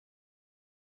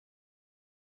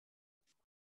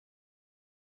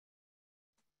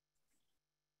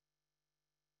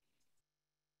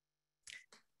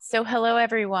So hello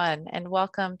everyone and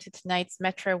welcome to tonight's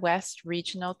Metrowest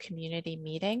Regional Community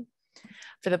Meeting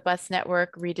for the Bus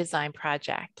Network Redesign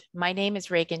Project. My name is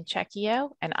Reagan Checchio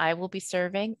and I will be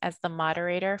serving as the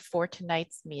moderator for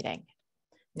tonight's meeting.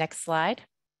 Next slide.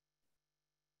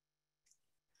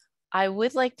 I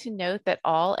would like to note that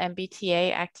all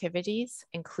MBTA activities,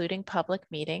 including public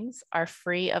meetings, are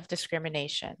free of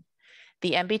discrimination.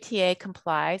 The MBTA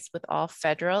complies with all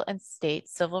federal and state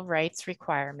civil rights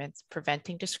requirements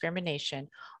preventing discrimination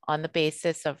on the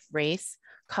basis of race,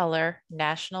 color,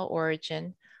 national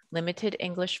origin, limited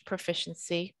English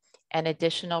proficiency, and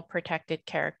additional protected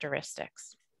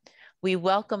characteristics. We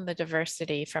welcome the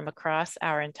diversity from across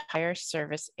our entire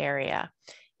service area.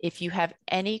 If you have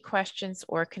any questions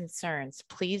or concerns,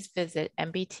 please visit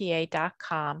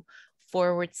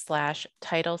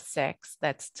mbta.com/Title 6,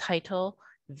 that's Title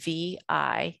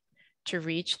VI, to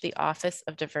reach the Office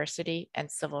of Diversity and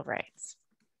Civil Rights.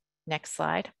 Next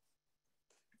slide.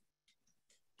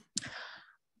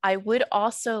 I would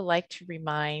also like to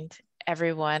remind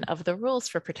everyone of the rules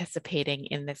for participating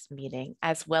in this meeting,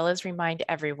 as well as remind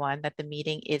everyone that the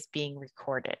meeting is being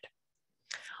recorded.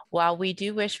 While we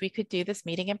do wish we could do this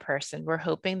meeting in person, we're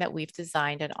hoping that we've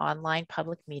designed an online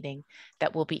public meeting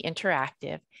that will be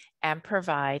interactive and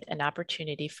provide an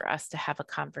opportunity for us to have a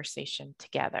conversation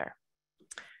together.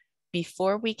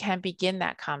 Before we can begin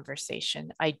that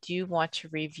conversation, I do want to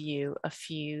review a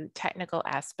few technical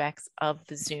aspects of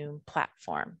the Zoom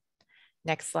platform.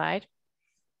 Next slide.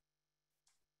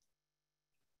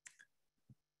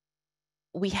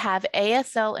 We have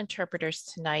ASL interpreters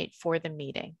tonight for the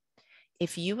meeting.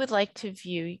 If you would like to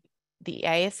view the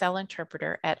ASL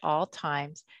interpreter at all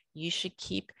times, you should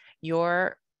keep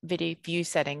your video view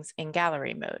settings in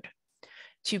gallery mode.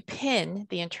 To pin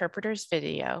the interpreter's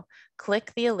video,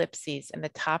 click the ellipses in the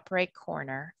top right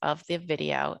corner of the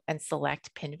video and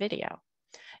select Pin Video.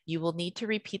 You will need to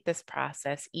repeat this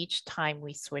process each time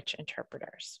we switch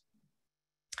interpreters.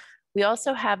 We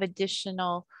also have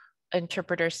additional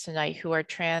interpreters tonight who are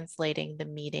translating the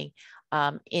meeting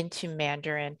into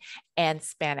Mandarin and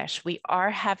Spanish. We are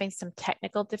having some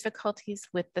technical difficulties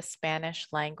with the Spanish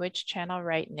language channel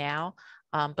right now,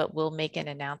 but we'll make an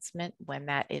announcement when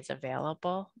that is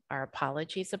available. Our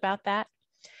apologies about that.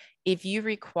 If you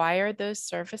require those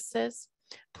services,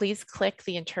 please click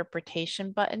the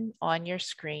interpretation button on your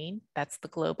screen, that's the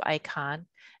globe icon,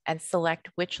 and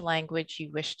select which language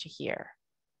you wish to hear.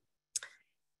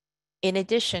 In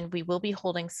addition, we will be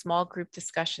holding small group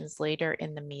discussions later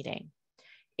in the meeting.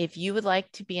 If you would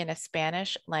like to be in a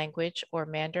Spanish language or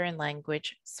Mandarin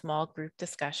language small group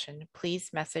discussion,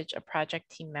 please message a project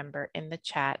team member in the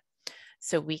chat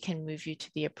so we can move you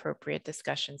to the appropriate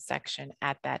discussion section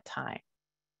at that time.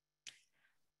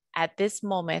 At this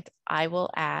moment, I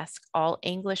will ask all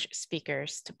English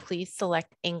speakers to please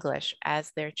select English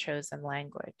as their chosen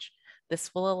language.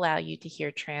 This will allow you to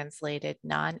hear translated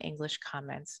non-English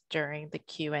comments during the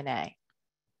Q&A.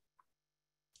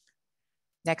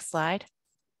 Next slide.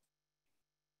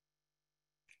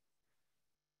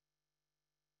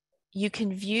 You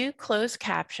can view closed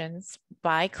captions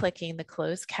by clicking the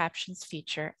closed captions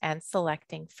feature and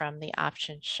selecting from the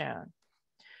options shown.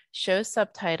 Show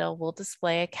subtitle will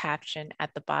display a caption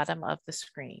at the bottom of the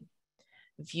screen.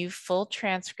 View full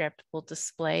transcript will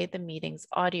display the meeting's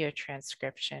audio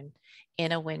transcription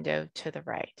in a window to the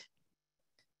right.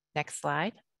 Next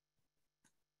slide.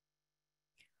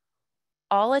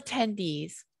 All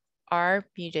attendees are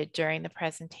muted during the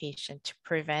presentation to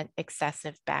prevent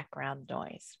excessive background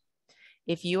noise.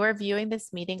 If you are viewing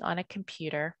this meeting on a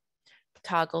computer,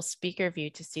 toggle speaker view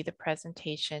to see the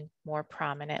presentation more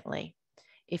prominently.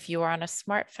 If you are on a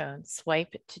smartphone,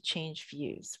 swipe to change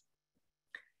views.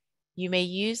 You may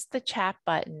use the chat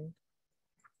button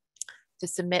to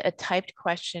submit a typed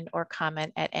question or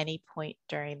comment at any point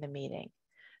during the meeting.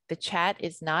 The chat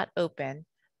is not open,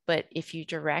 but if you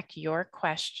direct your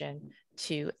question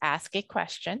to ask a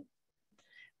question,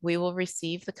 we will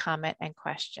receive the comment and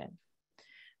question.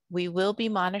 We will be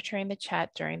monitoring the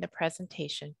chat during the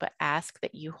presentation, but ask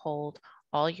that you hold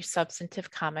all your substantive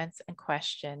comments and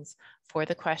questions for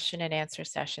the question and answer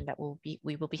session that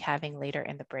we will be having later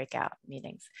in the breakout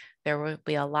meetings. There will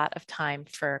be a lot of time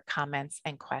for comments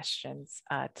and questions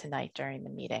tonight during the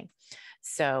meeting.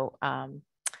 So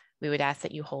we would ask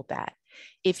that you hold that.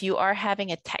 If you are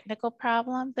having a technical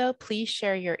problem though, please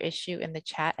share your issue in the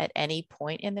chat at any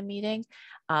point in the meeting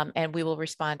and we will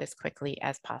respond as quickly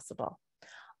as possible.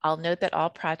 I'll note that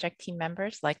all project team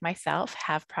members, like myself,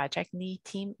 have project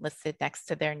team listed next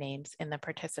to their names in the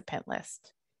participant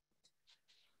list.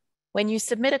 When you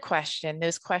submit a question,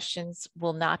 those questions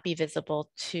will not be visible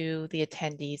to the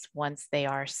attendees once they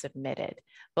are submitted,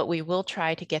 but we will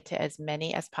try to get to as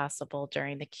many as possible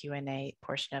during the Q&A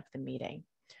portion of the meeting.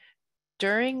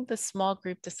 During the small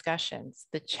group discussions,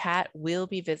 the chat will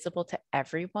be visible to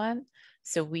everyone,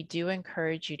 so we do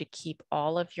encourage you to keep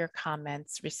all of your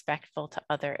comments respectful to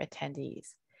other attendees.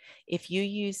 If you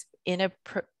use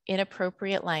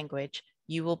inappropriate language,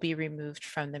 you will be removed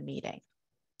from the meeting.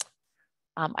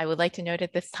 I would like to note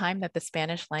at this time that the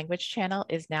Spanish language channel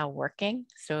is now working.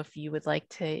 So if you would like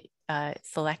to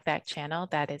select that channel,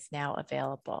 that is now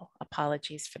available.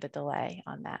 Apologies for the delay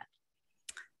on that.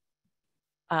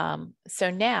 So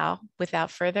now,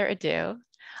 without further ado,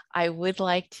 I would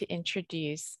like to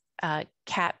introduce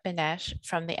Kat Benesh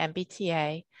from the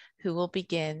MBTA, who will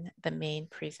begin the main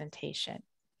presentation.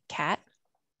 Kat?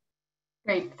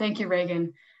 Great, thank you,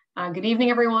 Reagan. Good evening,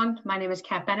 everyone. My name is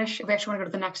Kat Benesh. If we actually want to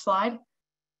go to the next slide.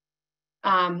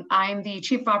 I'm the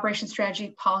Chief of Operations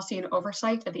Strategy, Policy and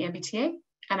Oversight at the MBTA,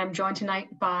 and I'm joined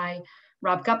tonight by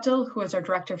Rob Guptill, who is our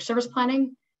Director of Service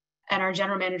Planning, and our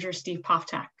General Manager, Steve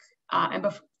Poftak. And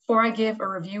before I give a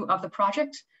review of the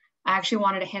project, I actually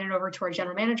wanted to hand it over to our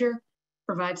General Manager,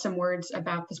 provide some words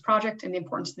about this project and the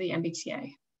importance of the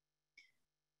MBTA.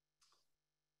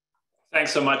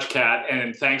 Thanks so much, Kat,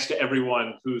 and thanks to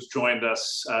everyone who's joined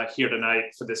us here tonight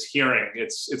for this hearing.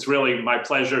 It's really my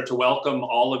pleasure to welcome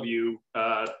all of you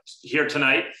here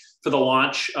tonight for the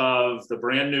launch of the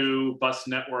brand new Bus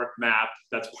Network map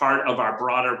that's part of our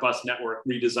broader Bus Network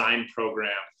Redesign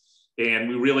program. And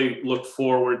we really look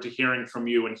forward to hearing from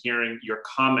you and hearing your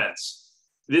comments.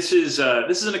 This is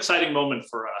an exciting moment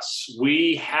for us.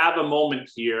 We have a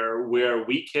moment here where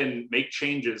we can make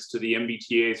changes to the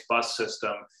MBTA's bus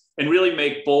system and really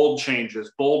make bold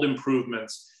changes, bold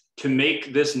improvements to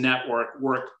make this network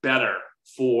work better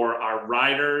for our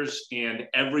riders and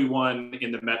everyone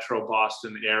in the Metro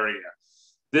Boston area.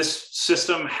 This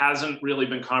system hasn't really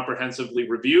been comprehensively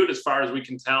reviewed, as far as we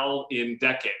can tell, in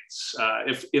decades,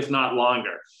 if not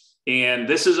longer. And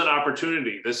this is an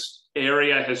opportunity. This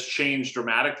area has changed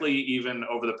dramatically, even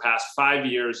over the past 5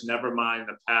 years, never mind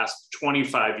the past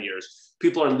 25 years.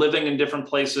 People are living in different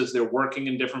places, they're working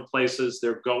in different places,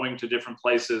 they're going to different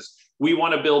places. We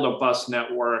want to build a bus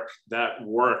network that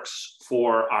works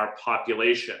for our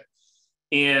population.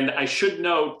 And I should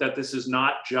note that this is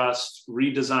not just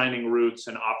redesigning routes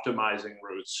and optimizing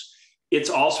routes. It's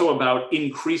also about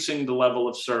increasing the level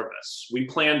of service. We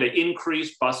plan to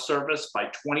increase bus service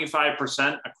by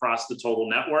 25% across the total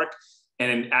network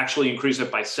and actually increase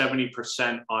it by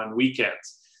 70% on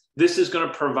weekends. This is going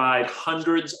to provide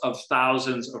hundreds of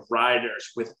thousands of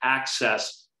riders with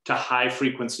access to high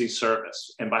frequency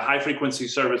service. And by high frequency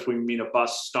service, we mean a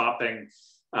bus stopping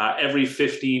every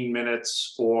 15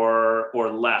 minutes or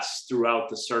less throughout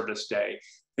the service day.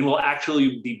 And we'll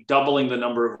actually be doubling the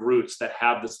number of routes that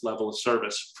have this level of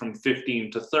service from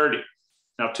 15 to 30.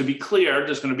 Now, to be clear,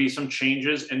 there's going to be some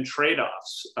changes and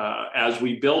trade-offs as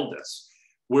we build this.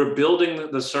 We're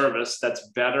building the service that's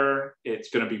better. It's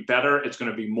going to be better. It's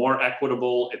going to be more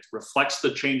equitable. It reflects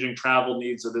the changing travel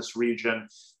needs of this region.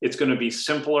 It's going to be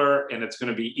simpler and it's going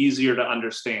to be easier to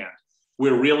understand.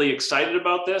 We're really excited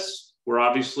about this. We're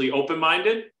obviously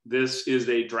open-minded. This is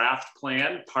a draft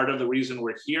plan. Part of the reason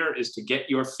we're here is to get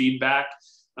your feedback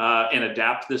and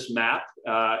adapt this map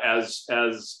as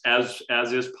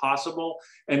is possible,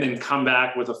 and then come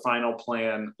back with a final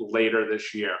plan later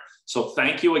this year. So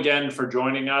thank you again for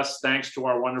joining us. Thanks to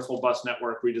our wonderful Bus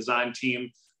Network Redesign team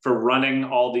for running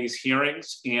all these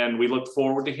hearings, and we look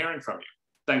forward to hearing from you.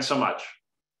 Thanks so much.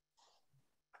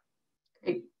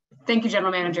 Great. Thank you,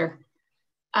 General Manager.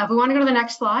 If we want to go to the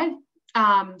next slide.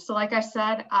 So like I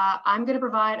said, I'm going to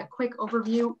provide a quick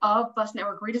overview of Bus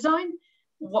Network Redesign,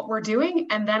 what we're doing,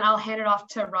 and then I'll hand it off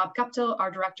to Rob Guptill, our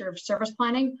Director of Service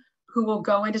Planning, who will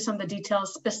go into some of the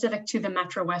details specific to the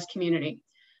Metrowest community.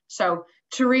 So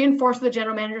to reinforce what the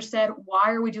General Manager said, why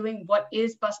are we doing what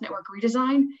is Bus Network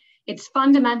Redesign? It's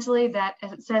fundamentally that,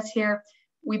 as it says here,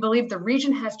 we believe the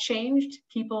region has changed.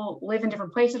 People live in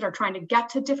different places, are trying to get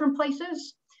to different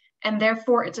places, and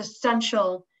therefore it's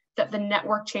essential that the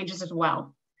network changes as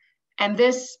well. And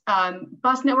this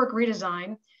Bus Network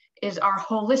Redesign is our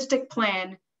holistic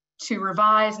plan to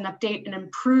revise and update and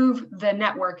improve the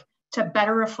network to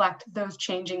better reflect those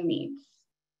changing needs.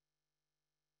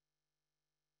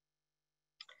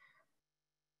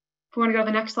 If we want to go to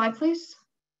the next slide, please.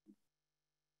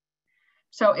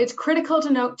 So it's critical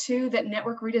to note too that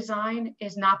network redesign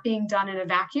is not being done in a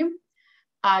vacuum.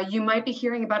 You might be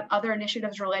hearing about other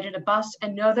initiatives related to bus,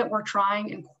 and know that we're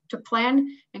trying to plan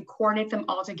and coordinate them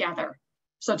all together.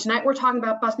 So tonight we're talking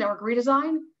about Bus Network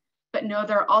Redesign, but know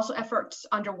there are also efforts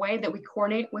underway that we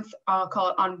coordinate with, I'll call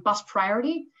it on bus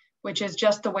priority, which is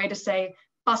just the way to say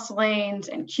bus lanes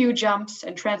and queue jumps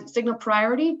and transit signal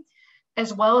priority,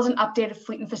 as well as an updated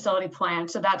fleet and facility plan.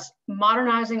 So that's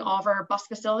modernizing all of our bus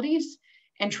facilities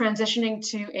and transitioning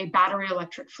to a battery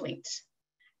electric fleet.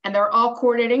 And they're all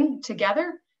coordinating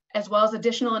together, as well as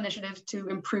additional initiatives to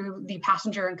improve the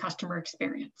passenger and customer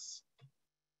experience.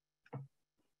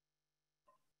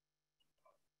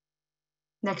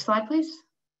 Next slide, please.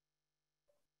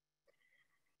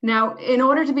 Now, in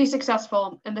order to be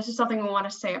successful, and this is something we want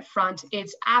to say up front,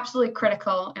 it's absolutely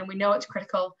critical, and we know it's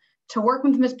critical, to work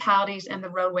with municipalities and the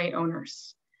roadway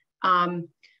owners.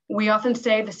 We often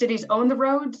say the cities own the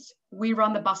roads, we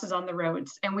run the buses on the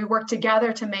roads, and we work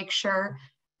together to make sure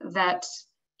that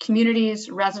communities,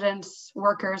 residents,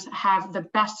 workers have the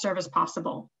best service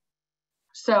possible.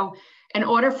 So in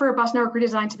order for Bus Network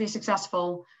Redesign to be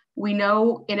successful, we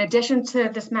know in addition to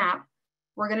this map,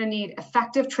 we're going to need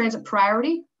effective transit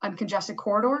priority on congested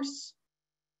corridors.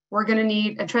 We're going to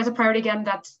need a transit priority, again,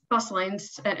 that's bus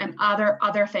lanes and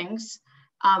other things.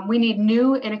 We need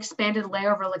new and expanded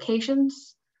layover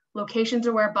locations. Locations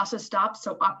are where buses stop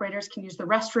so operators can use the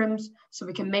restrooms so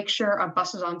we can make sure our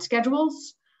buses on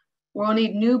schedules. We'll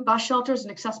need new bus shelters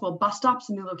and accessible bus stops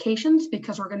in new locations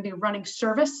because we're going to be running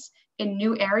service in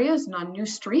new areas and on new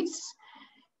streets.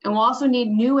 And we'll also need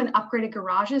new and upgraded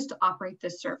garages to operate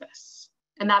this service.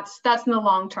 And that's in the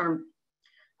long term.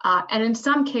 And in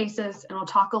some cases, and we'll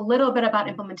talk a little bit about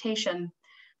implementation,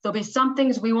 there'll be some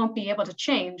things we won't be able to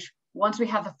change once we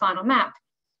have the final map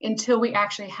until we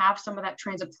actually have some of that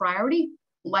transit priority,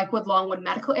 like with Longwood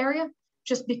Medical Area,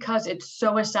 just because it's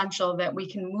so essential that we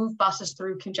can move buses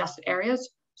through congested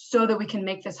areas so that we can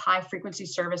make this high frequency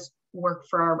service work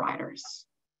for our riders.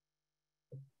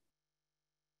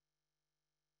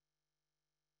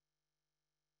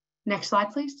 Next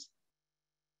slide, please.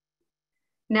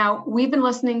 Now, we've been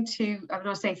listening to, I'm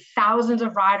going to say, thousands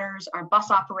of riders, our bus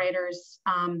operators,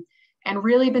 and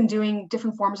really been doing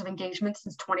different forms of engagement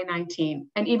since 2019.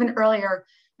 And even earlier,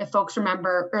 if folks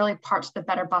remember, early parts of the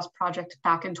Better Bus project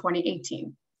back in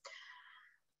 2018.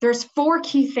 There's 4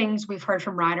 key things we've heard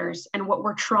from riders and what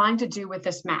we're trying to do with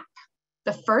this map.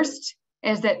 The first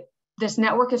is that this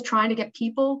network is trying to get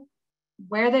people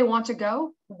where they want to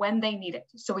go when they need it.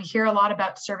 So we hear a lot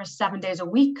about service 7 days a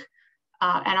week,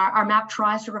 and our map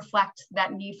tries to reflect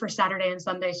that need for Saturday and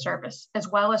Sunday service, as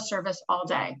well as service all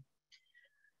day.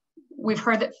 We've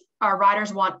heard that our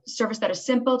riders want service that is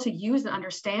simple to use and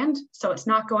understand, so it's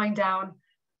not going down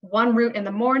one route in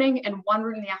the morning and one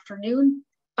route in the afternoon,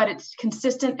 but it's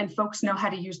consistent and folks know how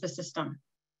to use the system.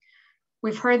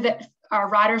 We've heard that our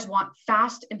riders want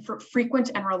fast and frequent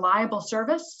and reliable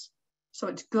service, so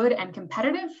it's good and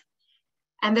competitive,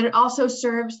 and that it also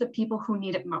serves the people who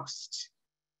need it most.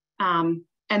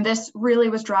 And this really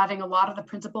was driving a lot of the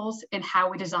principles in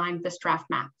how we designed this draft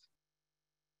map.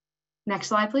 Next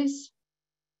slide, please.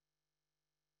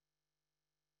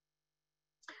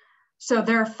 So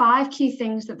there are 5 key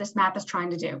things that this map is trying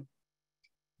to do.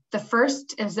 The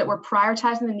first is that we're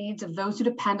prioritizing the needs of those who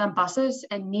depend on buses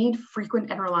and need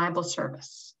frequent and reliable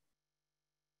service.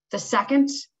 The second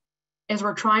is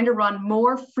we're trying to run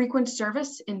more frequent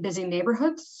service in busy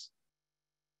neighborhoods.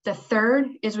 The third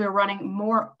is we're running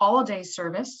more all-day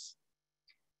service.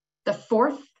 The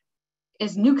fourth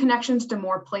is new connections to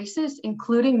more places,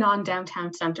 including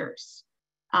non-downtown centers.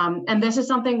 And this is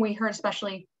something we heard,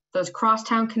 especially those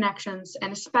crosstown connections,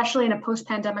 and especially in a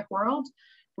post-pandemic world,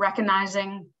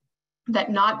 recognizing that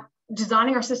not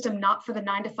designing our system not for the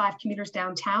 9 to 5 commuters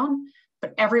downtown,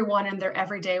 but everyone in their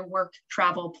everyday work,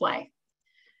 travel, play.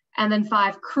 And then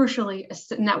 5, crucially,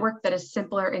 a network that is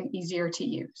simpler and easier to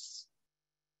use.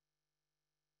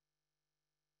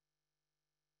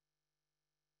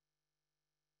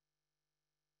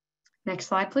 Next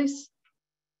slide, please.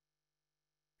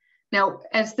 Now,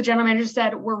 as the general manager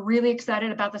said, we're really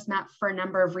excited about this map for a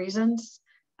number of reasons,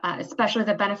 especially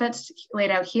the benefits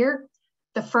laid out here.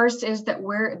 The first is that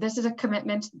this is a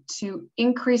commitment to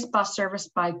increase bus service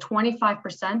by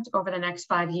 25% over the next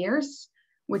 5 years,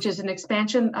 which is an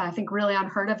expansion, I think, really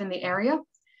unheard of in the area.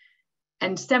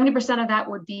 And 70% of that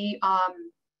would be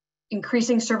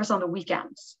increasing service on the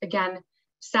weekends. Again,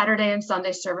 Saturday and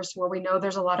Sunday service where we know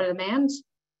there's a lot of demand.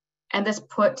 And this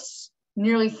puts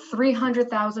nearly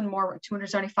 300,000 more,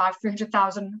 275,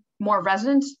 300,000 more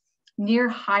residents near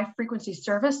high frequency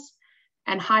service.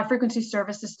 And high frequency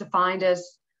service is defined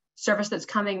as service that's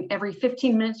coming every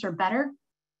 15 minutes or better,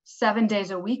 7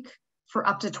 days a week for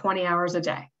up to 20 hours a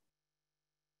day.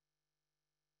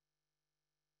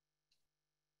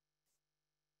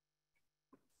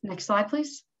 Next slide,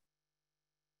 please.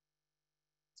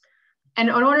 And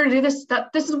in order to do this,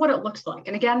 this is what it looks like.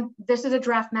 And again, this is a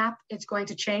draft map. It's going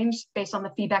to change based on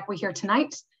the feedback we hear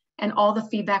tonight and all the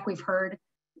feedback we've heard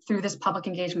through this public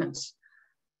engagements.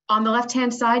 On the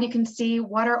left-hand side, you can see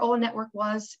what our old network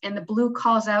was, and the blue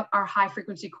calls out our high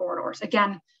frequency corridors.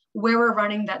 Again, where we're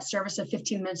running that service of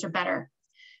 15 minutes or better.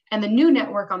 And the new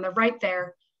network on the right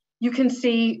there, you can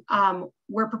see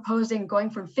we're proposing going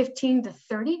from 15 to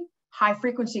 30 high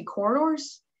frequency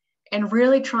corridors and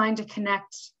really trying to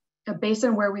connect based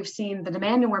on where we've seen the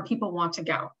demand and where people want to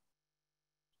go.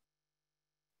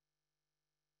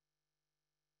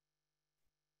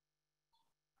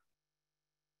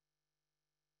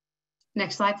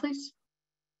 Next slide, please.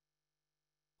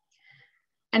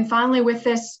 And finally, with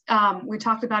this, we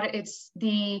talked about it, it's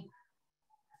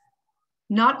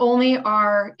not only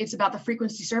it's about the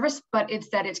frequency service, but it's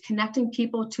that it's connecting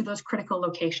people to those critical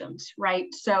locations, right?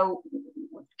 So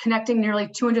connecting nearly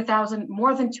 200,000,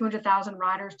 more than 200,000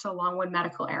 riders to the Longwood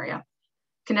medical area,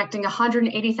 connecting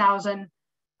 180,000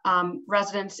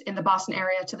 residents in the Boston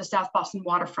area to the South Boston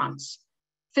waterfronts,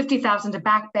 50,000 to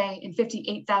Back Bay and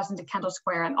 58,000 to Kendall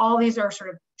Square. And all these are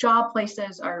sort of job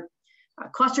places or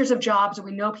clusters of jobs that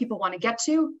we know people want to get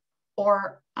to,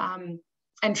 or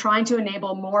and trying to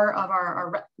enable more of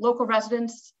our local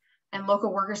residents and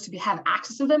local workers to have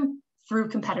access to them through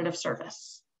competitive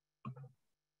service.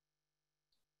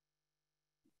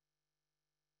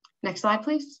 Next slide,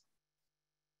 please.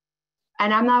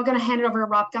 And I'm now going to hand it over to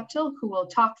Rob Guptill, who will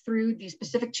talk through the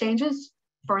specific changes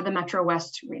for the Metro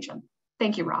West region.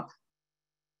 Thank you, Rob.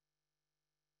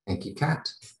 Thank you,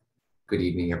 Kat. Good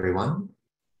evening, everyone.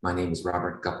 My name is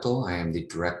Robert Guptill. I am the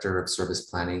Director of Service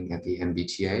Planning at the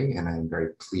MBTA, and I am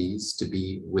very pleased to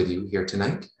be with you here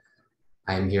tonight.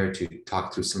 I am here to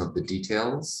talk through some of the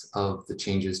details of the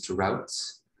changes to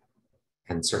routes,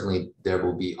 and certainly there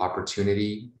will be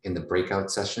opportunity in the breakout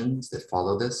sessions that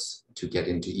follow this to get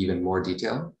into even more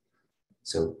detail.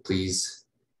 So please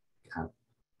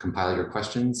compile your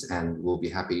questions and we'll be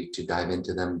happy to dive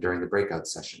into them during the breakout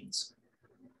sessions.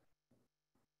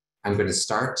 I'm going to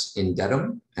start in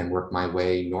Dedham and work my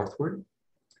way northward.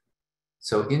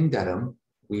 So in Dedham,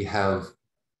 we have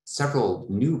several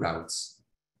new routes,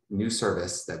 new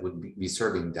service that would be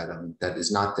serving Dedham that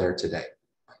is not there today.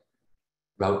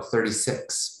 Route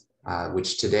 36,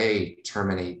 which today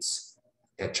terminates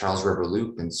at Charles River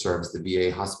Loop and serves the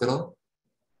VA hospital.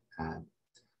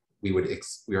 We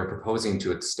are proposing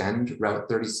to extend Route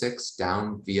 36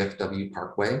 down VFW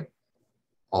Parkway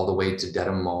all the way to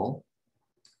Dedham Mall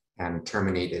and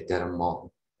terminate at Dedham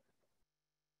Mall.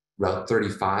 Route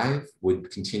 35 would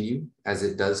continue as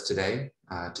it does today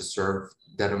to serve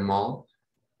Dedham Mall.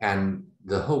 And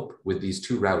the hope with these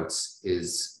two routes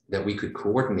is that we could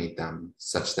coordinate them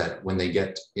such that when they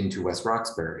get into West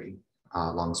Roxbury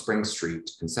along Spring Street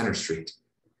and Center Street,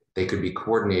 they could be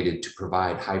coordinated to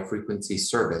provide high frequency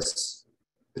service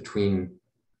between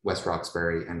West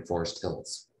Roxbury and Forest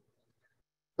Hills.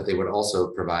 But they would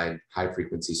also provide high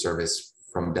frequency service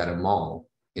from Dedham Mall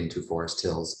into Forest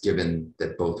Hills, given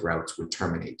that both routes would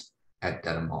terminate at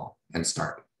Dedham Mall and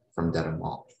start from Dedham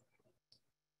Mall.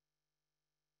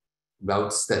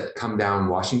 Routes that come down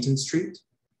Washington Street,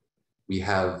 we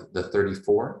have the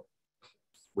 34,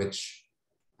 which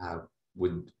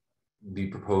would be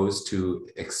proposed to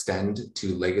extend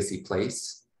to Legacy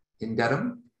Place in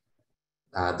Dedham.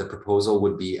 The proposal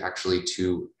would be actually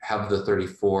to have the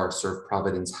 34 serve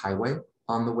Providence Highway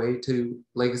on the way to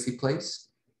Legacy Place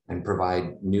and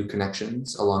provide new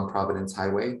connections along Providence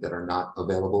Highway that are not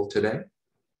available today.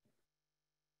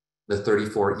 The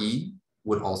 34E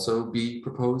would also be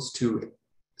proposed to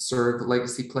serve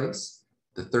Legacy Place.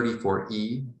 The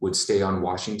 34E would stay on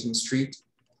Washington Street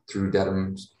through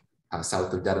Dedham,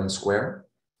 south of Dedham Square,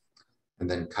 and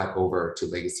then cut over to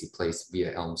Legacy Place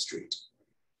via Elm Street.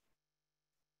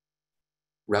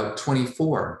 Route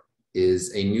 24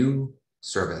 is a new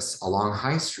service along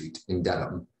High Street in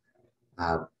Dedham.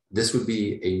 This would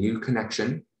be a new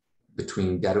connection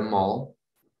between Dedham Mall,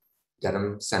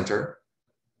 Dedham Center,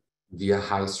 via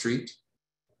High Street,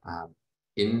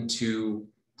 into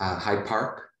Hyde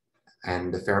Park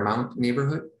and the Fairmount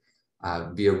neighborhood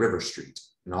via River Street,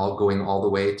 and all going all the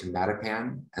way to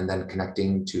Mattapan and then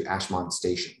connecting to Ashmont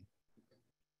Station.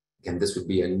 Again, this would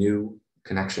be a new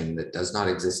connection that does not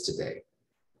exist today.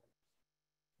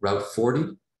 Route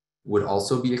 40 would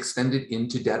also be extended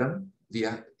into Dedham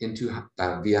via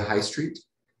High Street.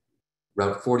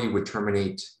 Route 40 would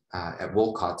terminate at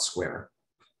Wolcott Square,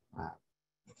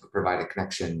 provide a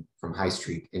connection from High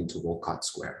Street into Wolcott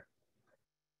Square.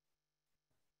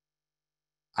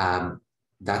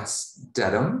 That's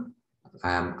Dedham.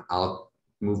 I'll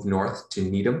move north to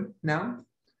Needham now.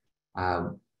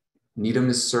 Needham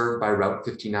is served by Route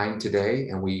 59 today,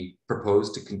 and we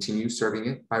propose to continue serving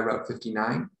it by Route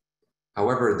 59.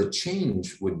 However, the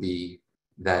change would be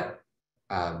that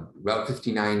Route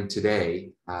 59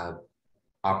 today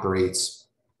operates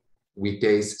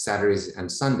weekdays, Saturdays,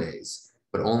 and Sundays,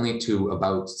 but only to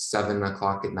about 7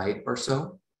 o'clock at night or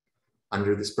so.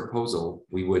 Under this proposal,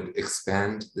 we would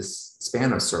expand this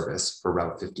span of service for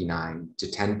Route 59 to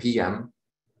 10 p.m.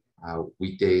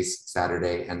 Weekdays,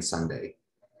 Saturday, and Sunday.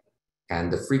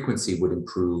 And the frequency would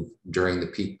improve during the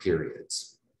peak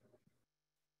periods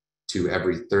to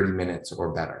every 30 minutes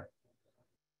or better.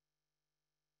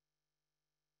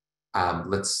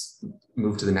 Let's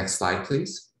move to the next slide,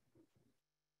 please.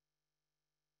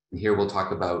 And here we'll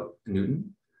talk about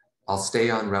Newton. I'll stay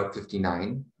on Route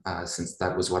 59 since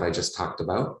that was what I just talked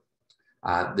about.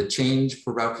 The change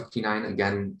for Route 59,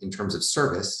 again, in terms of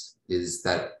service, is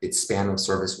that its span of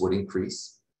service would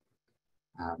increase.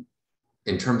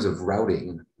 In terms of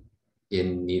routing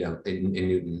in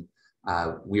Newton,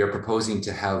 we are proposing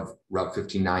to have Route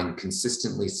 59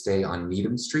 consistently stay on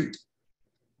Needham Street.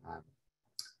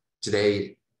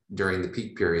 Today, during the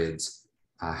peak periods,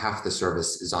 half the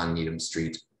service is on Needham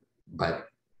Street, but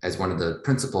as one of the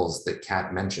principles that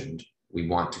Kat mentioned, we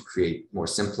want to create more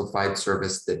simplified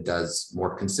service that does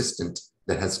more consistent,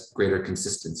 that has greater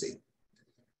consistency.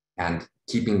 And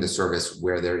keeping the service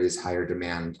where there is higher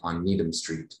demand on Needham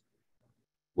Street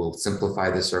will simplify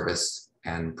the service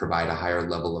and provide a higher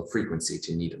level of frequency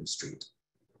to Needham Street.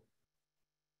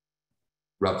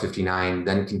 Route 59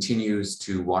 then continues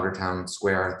to Watertown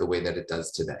Square the way that it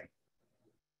does today.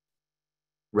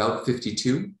 Route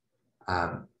 52,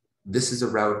 this is a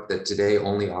route that today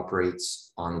only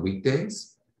operates on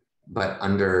weekdays, but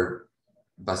under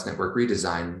Bus Network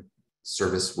Redesign,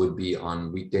 service would be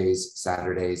on weekdays,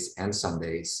 Saturdays, and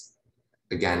Sundays,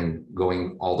 again,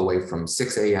 going all the way from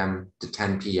 6 a.m. to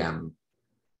 10 p.m.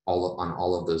 on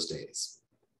all of those days.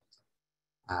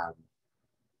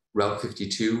 Route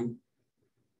 52,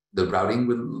 the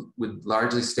routing would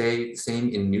largely stay the same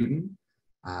in Newton,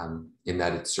 in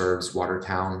that it serves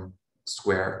Watertown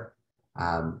Square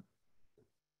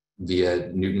via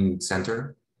Newton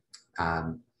Center.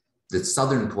 The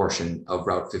southern portion of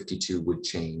Route 52 would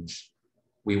change.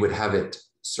 We would have it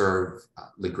serve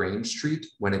LaGrange Street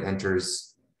when it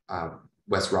enters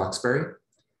West Roxbury.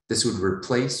 This would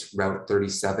replace Route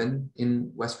 37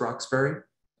 in West Roxbury,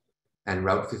 and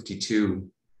Route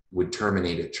 52 would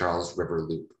terminate at Charles River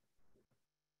Loop,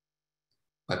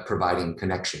 but providing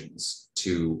connections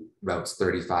to routes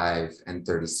 35 and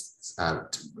 30,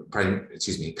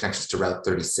 connections to Route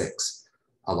 36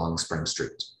 along Spring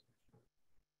Street.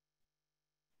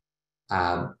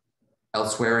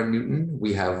 Elsewhere in Newton,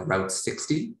 we have Route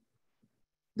 60.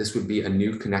 This would be a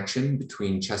new connection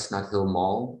between Chestnut Hill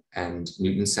Mall and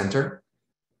Newton Center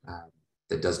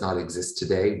that does not exist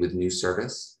today with new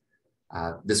service.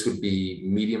 This would be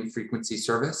medium frequency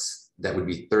service that would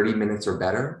be 30 minutes or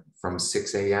better from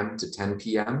 6 a.m. to 10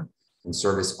 p.m. and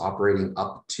service operating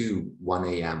up to 1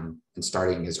 a.m. and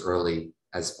starting as early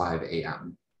as 5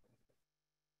 a.m.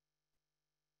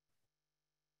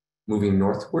 Moving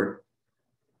northward,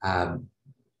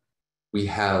 we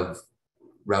have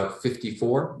Route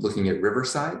 54 looking at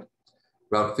Riverside.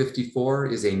 Route 54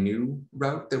 is a new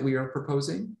route that we are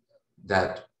proposing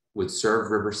that would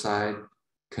serve Riverside,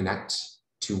 connect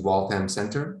to Waltham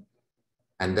Center,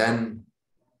 and then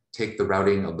take the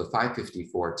routing of the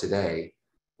 554 today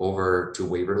over to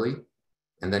Waverly,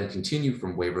 and then continue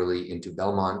from Waverly into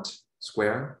Belmont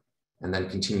Square, and then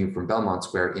continue from Belmont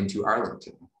Square into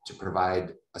Arlington to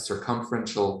provide a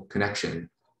circumferential connection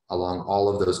along all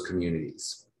of those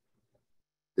communities.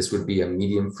 This would be a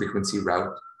medium frequency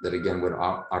route that again would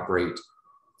operate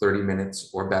 30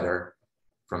 minutes or better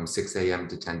from 6 a.m.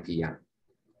 to 10 p.m.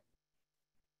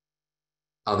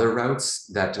 Other routes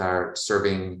that are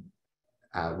serving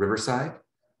Riverside,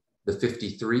 the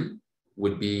 53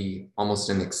 would be almost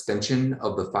an extension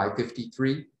of the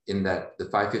 553 in that the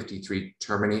 553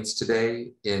 terminates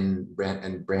today in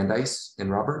Brandeis and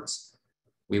Roberts.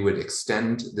 We would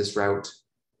extend this route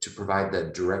to provide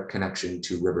that direct connection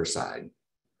to Riverside.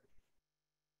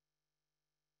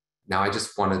 Now I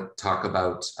just want to talk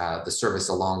about the service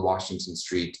along Washington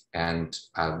Street and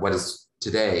what is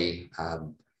today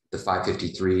the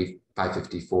 553,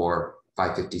 554,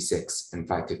 556, and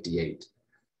 558.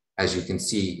 As you can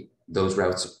see, those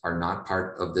routes are not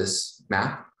part of this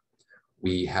map.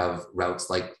 We have routes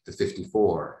like the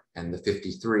 54 and the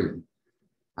 53.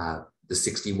 The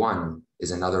 61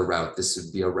 is another route. This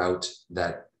would be a route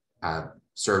that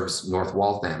serves North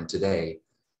Waltham today,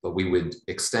 but we would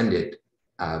extend it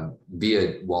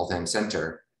via Waltham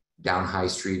Center down High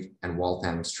Street and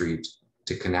Waltham Street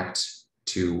to connect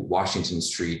to Washington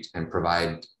Street and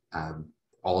provide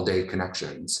all-day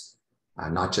connections,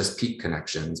 not just peak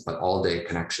connections, but all-day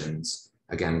connections.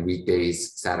 Again,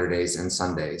 weekdays, Saturdays, and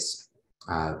Sundays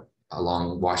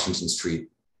along Washington Street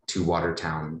to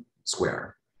Watertown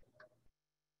Square.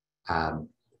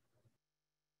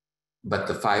 But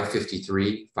the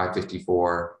 553,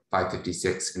 554,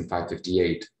 556, and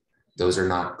 558, those are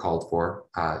not called for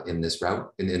in this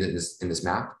route, in this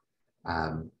map.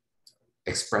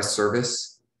 Express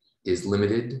service is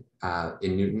limited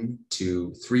in Newton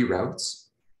to 3 routes.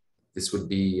 This would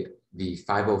be the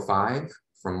 505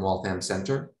 from Waltham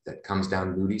Center that comes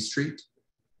down Moody Street,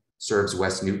 serves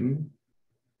West Newton,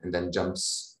 and then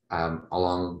jumps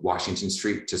along Washington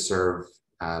Street to serve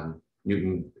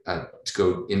Newton, to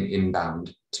go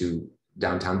inbound to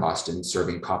downtown Boston,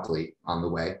 serving Copley on the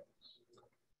way.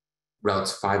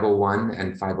 Routes 501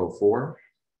 and 504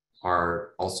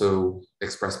 are also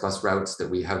express bus routes that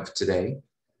we have today.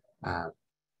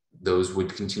 Those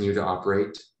would continue to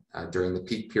operate during the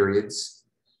peak periods.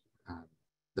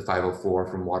 The 504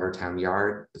 from Watertown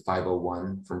Yard, the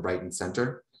 501 from Brighton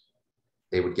Center.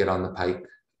 They would get on the Pike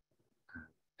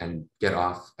and get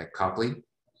off at Copley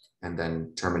and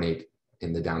then terminate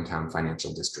in the downtown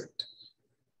financial district.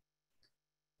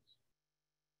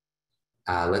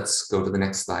 Let's go to the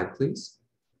next slide, please.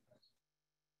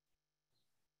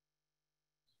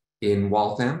 In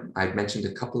Waltham, I've mentioned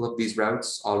a couple of these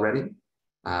routes already,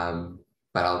 but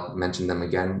I'll mention them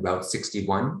again. Route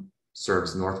 61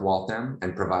 serves North Waltham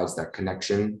and provides that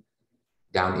connection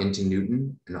down into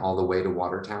Newton and all the way to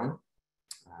Watertown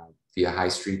via High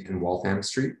Street and Waltham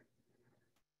Street.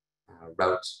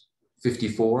 Route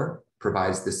 54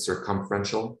 provides this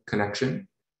circumferential connection,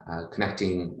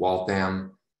 connecting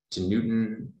Waltham to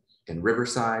Newton and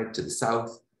Riverside to the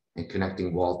south, and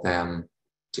connecting Waltham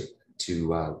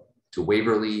to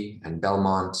Waverly and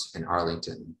Belmont and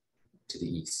Arlington to the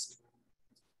east.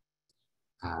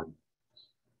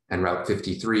 And Route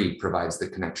 53 provides the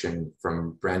connection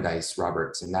from Brandeis,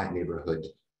 Roberts, and that neighborhood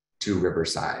to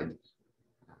Riverside.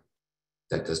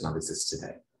 That does not exist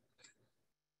today.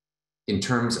 In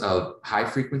terms of high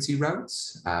frequency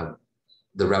routes,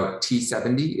 the route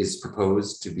T70 is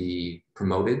proposed to be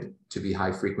promoted to be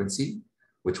high frequency,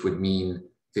 which would mean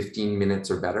 15 minutes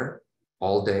or better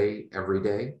all day, every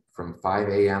day, from 5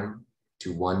 a.m.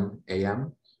 to 1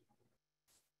 a.m.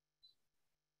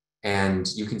 And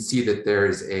you can see that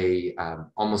there's a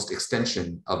almost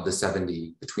extension of the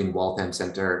 70 between Waltham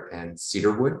Center and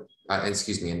Cedarwood,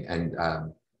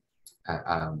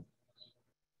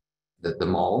 the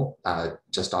mall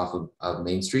just off of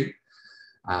Main Street.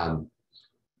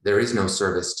 There is no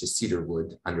service to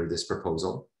Cedarwood under this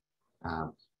proposal,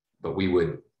 but we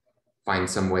would find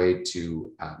some way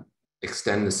to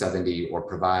extend the 70 or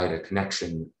provide a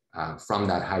connection from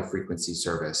that high frequency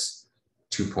service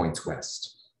to points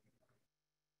west.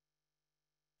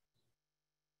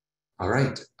 All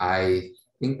right, I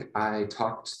think I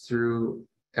talked through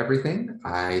everything.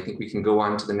 I think we can go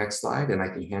on to the next slide and I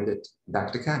can hand it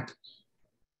back to Kat.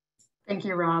 Thank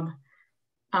you, Rob.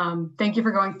 Thank you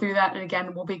for going through that. And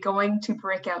again, we'll be going to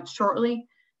breakout shortly,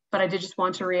 but I did just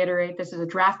want to reiterate, this is a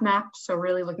draft map. So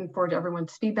really looking forward to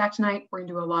everyone's feedback tonight. We're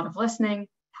gonna do a lot of listening,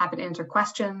 happy to answer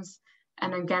questions.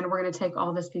 And again, we're gonna take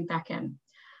all this feedback in.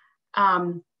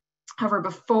 However,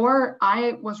 before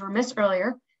I was remiss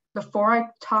earlier, before I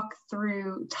talk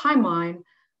through timeline,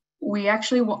 we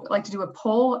actually like to do a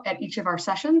poll at each of our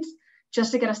sessions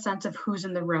just to get a sense of who's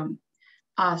in the room.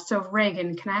 So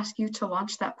Reagan, can I ask you to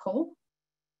launch that poll?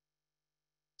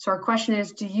 So our question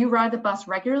is, do you ride the bus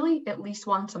regularly, at least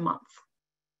once a month?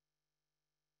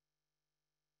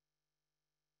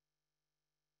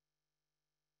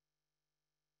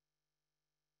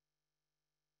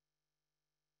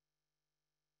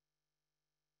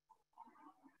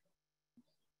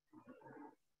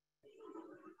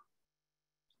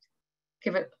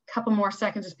 Give it a couple more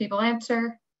seconds as people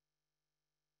answer.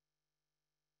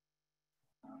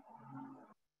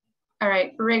 All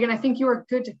right, Reagan, I think you are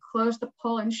good to close the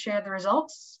poll and share the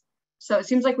results. So it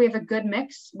seems like we have a good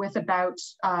mix with about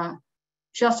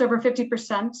just over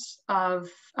 50% of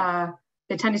the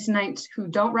attendees tonight who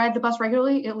don't ride the bus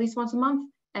regularly, at least once a month,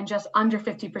 and just under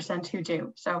 50% who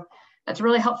do. So that's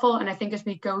really helpful. And I think as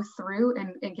we go through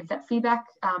and give that feedback,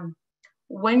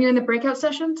 when you're in the breakout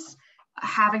sessions,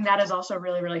 having that is also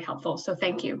really, really helpful. So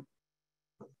thank you.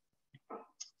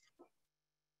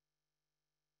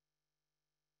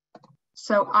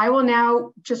 So I will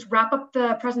now just wrap up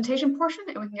the presentation portion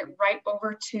and we can get right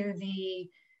over to the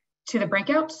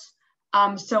breakouts.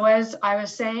 So as I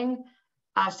was saying,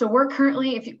 So we're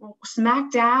currently, if you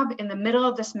smack dab in the middle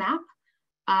of this map,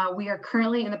 we are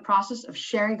currently in the process of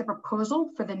sharing the proposal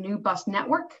for the new bus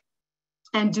network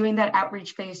and doing that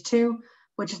outreach phase 2,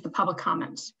 which is the public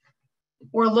comments.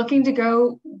 We're looking to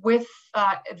go with,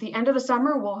 at the end of the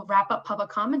summer, we'll wrap up public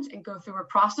comments and go through a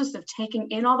process of taking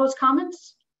in all those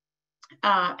comments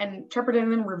and interpreting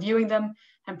them, reviewing them,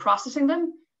 and processing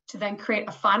them to then create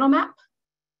a final map.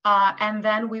 And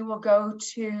then we will go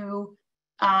to,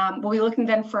 we'll be looking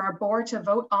then for our board to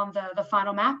vote on the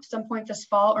final map some point this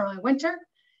fall, early winter.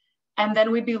 And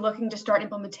then we'd be looking to start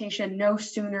implementation no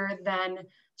sooner than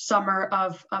summer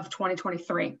of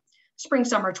 2023, spring,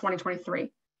 summer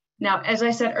 2023. Now, as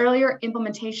I said earlier,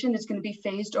 implementation is going to be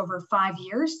phased over 5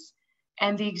 years,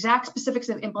 and the exact specifics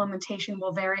of implementation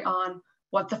will vary on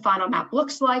what the final map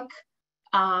looks like,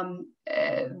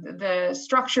 the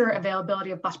structure, availability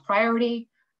of bus priority,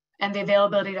 and the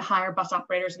availability to hire bus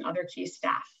operators and other key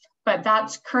staff. But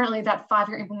that's currently that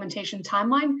 5-year implementation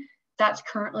timeline. That's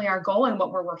currently our goal and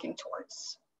what we're working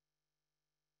towards.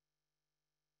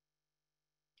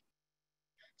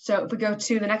 So if we go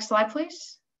to the next slide,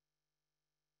 please.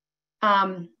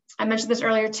 I mentioned this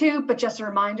earlier too, but just a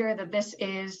reminder that this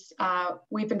is,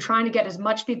 we've been trying to get as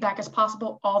much feedback as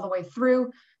possible all the way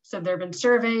through. So there have been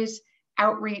surveys,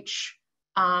 outreach,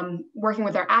 working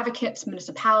with our advocates,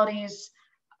 municipalities,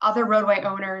 other roadway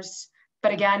owners.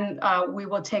 But again, we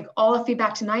will take all the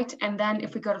feedback tonight. And then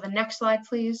if we go to the next slide,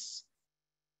 please.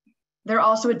 There are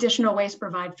also additional ways to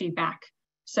provide feedback.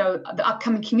 So the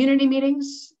upcoming community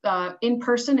meetings, in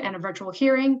person and a virtual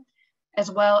hearing, as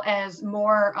well as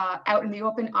more out in the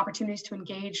open opportunities to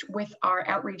engage with our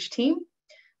outreach team,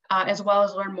 as well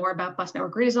as learn more about Bus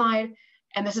Network Redesign.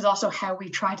 And this is also how we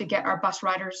try to get our bus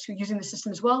riders who are using the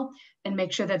system as well and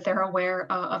make sure that they're aware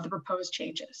of the proposed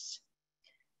changes.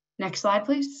 Next slide,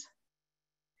 please.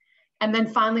 And then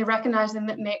finally, recognizing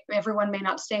that everyone may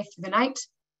not stay through the night,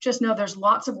 just know there's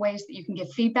lots of ways that you can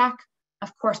give feedback.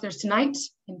 Of course, there's tonight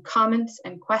in comments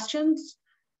and questions,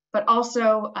 but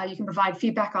also you can provide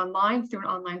feedback online through an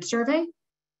online survey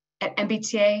at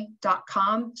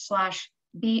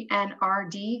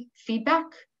mbta.com/BNRD feedback.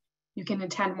 You can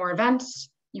attend more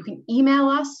events. You can email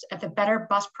us at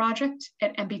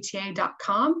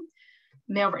thebetterbusproject@mbta.com,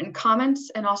 mail written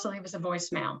comments, and also leave us a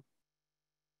voicemail.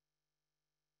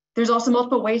 There's also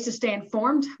multiple ways to stay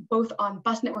informed, both on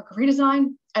Bus Network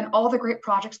Redesign and all the great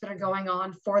projects that are going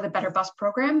on for the Better Bus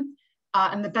program.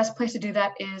 And the best place to do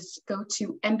that is go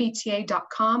to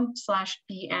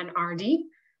mbta.com/BNRD.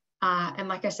 And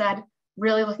like I said,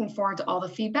 really looking forward to all the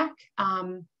feedback.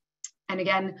 And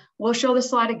again, we'll show the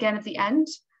slide again at the end,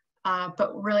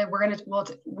 but really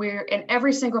we're in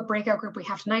every single breakout group we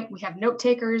have tonight. We have note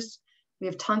takers. We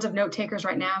have tons of note takers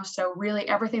right now. So really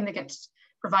everything that gets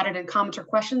provided in comments or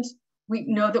questions, we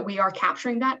know that we are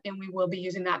capturing that and we will be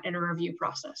using that in a review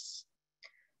process.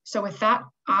 So with that,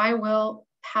 I will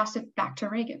pass it back to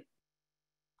Reagan.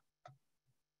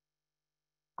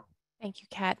 Thank you,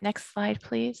 Kat. Next slide,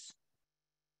 please.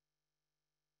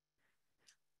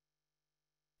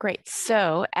 Great.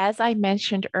 So as I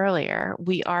mentioned earlier,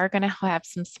 we are going to have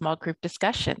some small group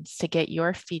discussions to get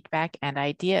your feedback and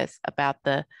ideas about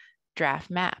the draft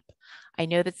map. I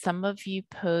know that some of you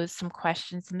posed some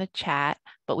questions in the chat,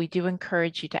 but we do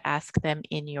encourage you to ask them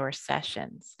in your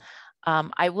sessions.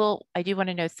 I do want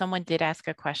to know someone did ask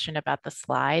a question about the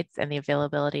slides and the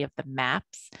availability of the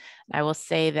maps. I will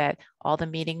say that all the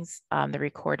meetings, the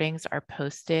recordings are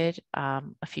posted a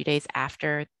few days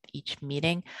after each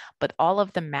meeting, but all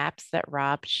of the maps that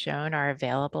Rob's shown are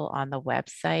available on the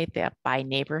website. They're by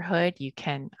neighborhood. You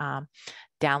can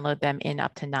download them in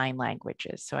up to 9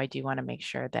 languages. So I do want to make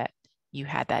sure that you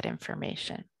had that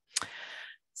information.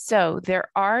 So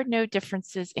there are no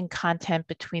differences in content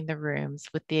between the rooms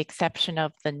with the exception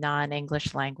of the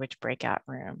non-English language breakout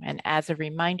room. And as a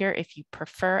reminder, if you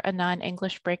prefer a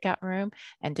non-English breakout room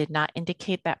and did not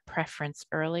indicate that preference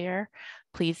earlier,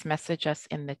 please message us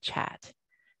in the chat.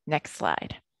 Next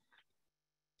slide.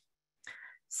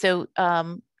 So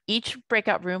each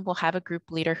breakout room will have a group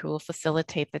leader who will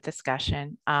facilitate the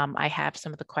discussion. I have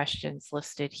some of the questions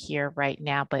listed here right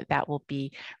now, but that will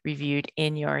be reviewed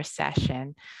in your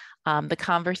session. The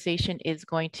conversation is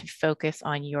going to focus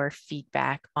on your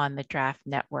feedback on the draft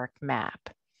network map.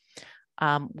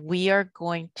 We are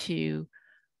going to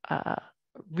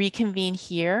reconvene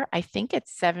here. I think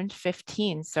it's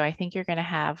 7:15, so I think you're going to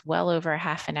have well over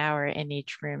half an hour in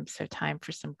each room, so time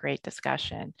for some great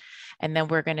discussion. And then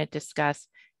we're going to discuss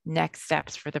next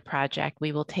steps for the project.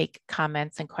 We will take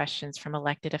comments and questions from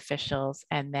elected officials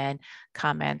and then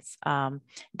comments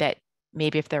that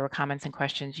maybe if there were comments and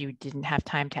questions you didn't have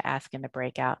time to ask in the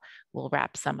breakout, we'll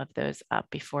wrap some of those up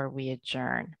before we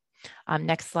adjourn.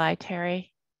 Next slide,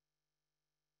 Terry.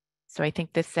 So I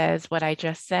think this says what I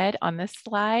just said on this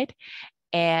slide.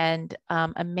 And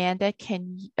Amanda,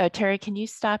 Terry, can you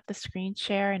stop the screen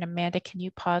share? And Amanda, can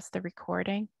you pause the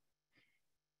recording?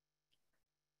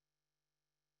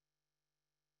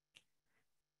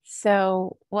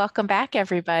 So welcome back,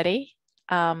 everybody.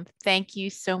 Thank you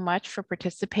so much for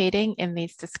participating in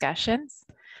these discussions.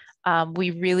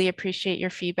 We really appreciate your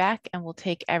feedback and we'll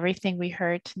take everything we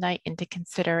heard tonight into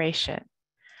consideration.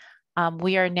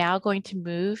 We are now going to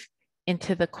move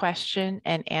into the question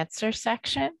and answer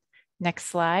section. Next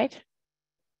slide.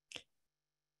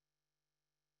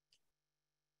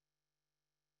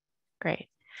 Great.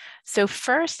 So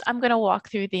first, I'm going to walk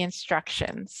through the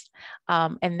instructions,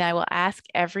 and I will ask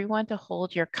everyone to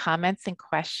hold your comments and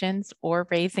questions or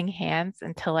raising hands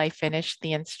until I finish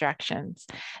the instructions.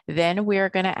 Then we are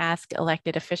going to ask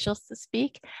elected officials to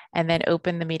speak and then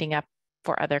open the meeting up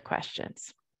for other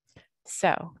questions.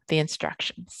 So the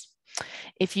instructions.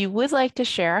 If you would like to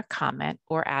share a comment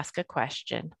or ask a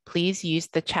question, please use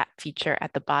the chat feature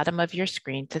at the bottom of your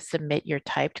screen to submit your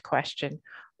typed question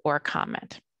or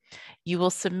comment. You will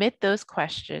submit those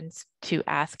questions to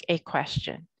ask a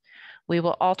question. We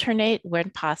will alternate when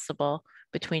possible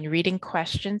between reading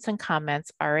questions and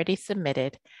comments already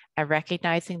submitted and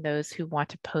recognizing those who want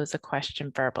to pose a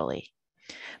question verbally.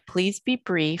 Please be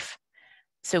brief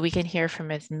so we can hear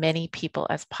from as many people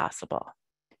as possible.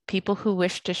 People who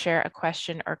wish to share a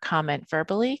question or comment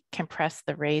verbally can press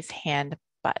the raise hand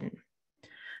button.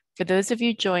 For those of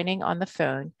you joining on the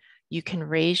phone, you can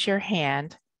raise your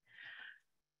hand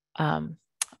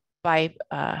by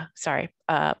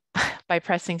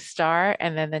pressing star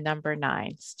and then the number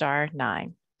 9,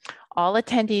 *9. All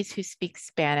attendees who speak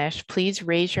Spanish, please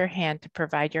raise your hand to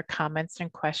provide your comments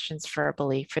and questions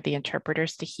verbally for the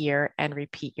interpreters to hear and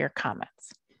repeat your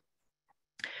comments.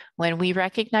 When we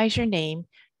recognize your name,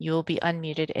 you will be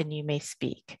unmuted and you may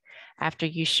speak. After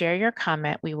you share your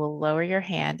comment, we will lower your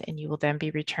hand and you will then be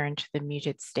returned to the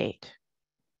muted state.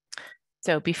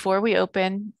 So before we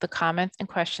open the comments and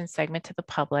questions segment to the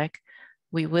public,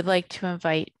 we would like to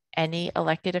invite any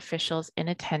elected officials in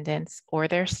attendance or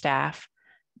their staff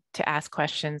to ask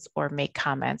questions or make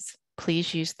comments.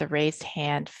 Please use the raised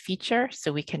hand feature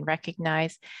so we can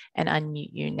recognize and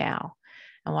unmute you now.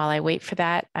 And while I wait for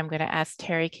that, I'm going to ask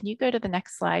Terry, can you go to the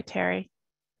next slide, Terry?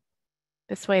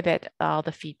 This way that all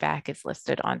the feedback is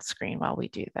listed on screen while we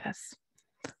do this.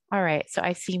 All right, so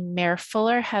I see Mayor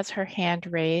Fuller has her hand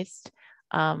raised.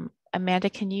 Amanda,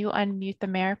 can you unmute the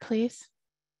mayor, please?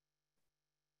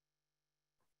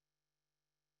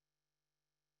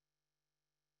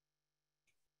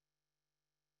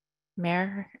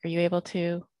 Mayor, are you able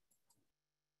to?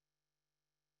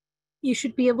 You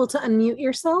should be able to unmute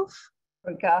yourself.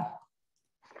 There we go.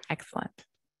 Excellent.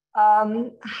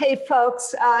 Hey,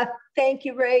 folks. Thank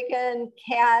you, Reagan,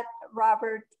 Kat,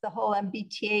 Robert, the whole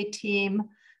MBTA team.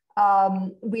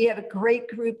 We had a great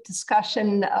group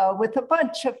discussion with a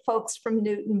bunch of folks from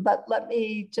Newton, but let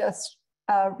me just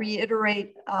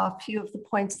reiterate a few of the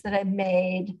points that I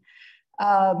made.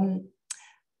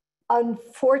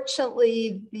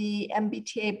 Unfortunately, the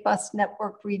MBTA bus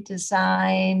network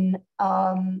redesign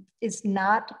is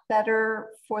not better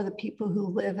for the people who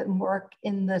live and work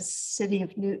in the city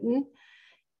of Newton.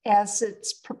 As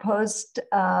it's proposed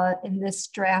in this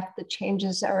draft, the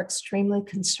changes are extremely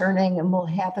concerning and will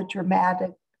have a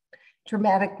dramatic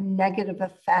negative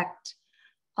effect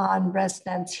on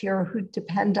residents here who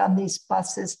depend on these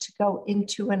buses to go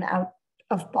into and out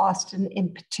of Boston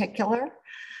in particular.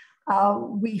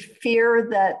 We fear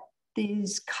that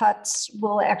these cuts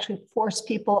will actually force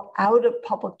people out of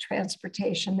public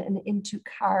transportation and into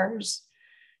cars,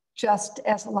 just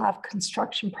as a lot of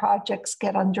construction projects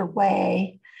get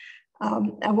underway.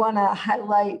 I want to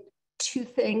highlight two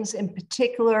things in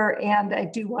particular, and I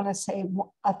do want to say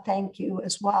a thank you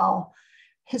as well.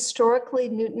 Historically,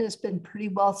 Newton has been pretty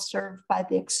well served by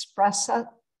the express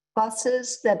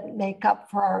buses that make up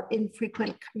for our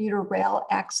infrequent commuter rail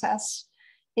access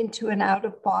into and out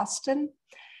of Boston.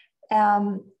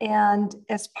 And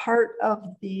as part of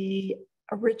the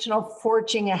original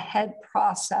forging ahead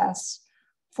process,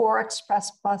 4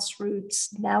 express bus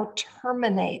routes now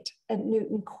terminate at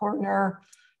Newton Corner,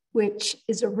 which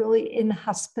is a really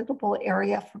inhospitable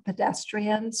area for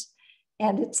pedestrians.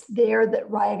 And it's there that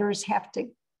riders have to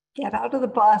get out of the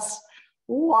bus,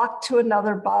 walk to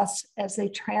another bus as they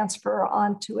transfer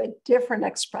onto a different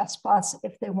express bus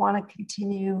if they want to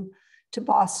continue to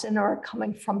Boston or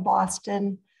coming from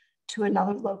Boston to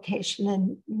another location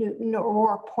in Newton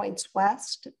or points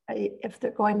west. If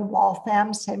they're going to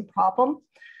Waltham, same problem.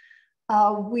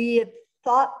 We had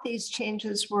thought these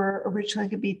changes were originally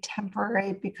going to be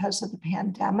temporary because of the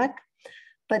pandemic,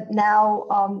 but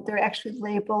now they're actually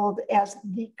labeled as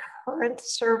the current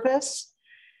service.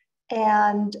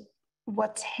 And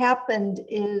what's happened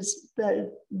is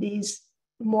these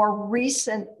more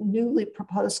recent newly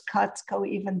proposed cuts go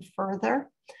even further.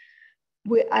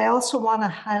 I also want to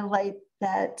highlight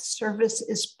that service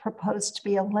is proposed to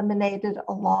be eliminated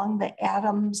along the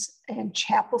Adams and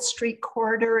Chapel Street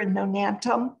corridor in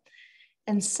Nonantum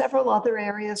and several other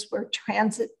areas where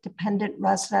transit-dependent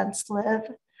residents live.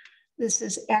 This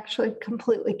is actually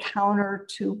completely counter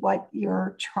to what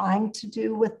you're trying to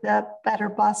do with the better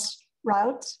bus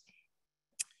routes.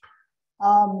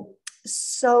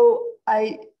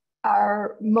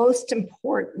 Our most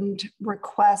important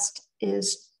request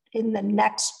is in the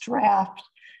next draft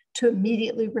to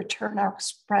immediately return our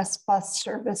express bus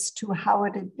service to how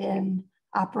it had been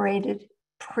operated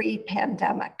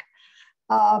pre-pandemic.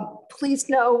 Please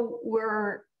know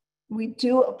we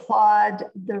do applaud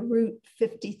the Route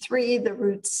 53, the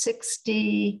Route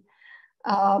 60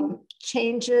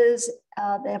 changes.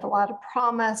 They have a lot of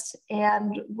promise,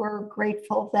 and we're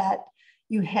grateful that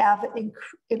you have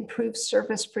improved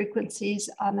service frequencies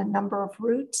on a number of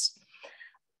routes.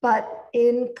 But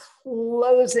in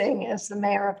closing, as the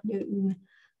mayor of Newton,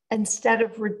 instead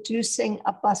of reducing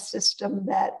a bus system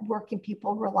that working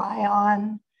people rely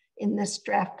on in this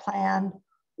draft plan,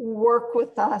 work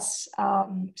with us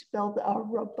to build a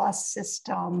robust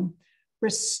system,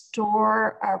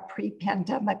 restore our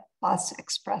pre-pandemic bus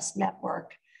express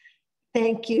network.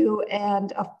 Thank you,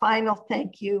 and a final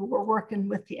thank you. We're working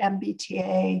with the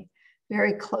MBTA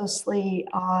very closely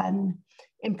on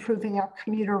improving our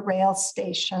commuter rail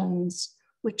stations,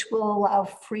 which will allow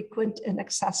frequent and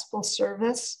accessible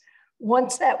service.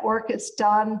 Once that work is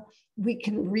done, we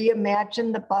can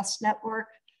reimagine the bus network,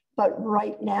 but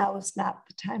right now is not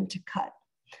the time to cut.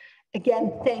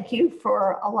 Again, thank you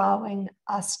for allowing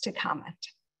us to comment.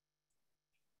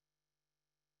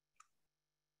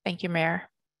 Thank you, Mayor.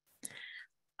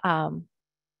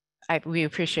 We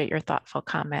appreciate your thoughtful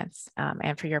comments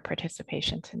and for your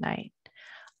participation tonight.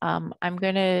 I'm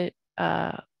gonna,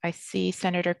 I see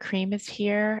Senator Cream is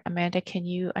here. Amanda, can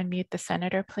you unmute the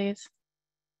senator, please?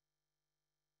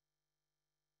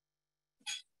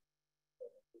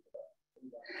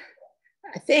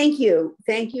 Thank you.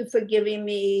 Thank you for giving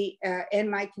me and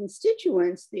my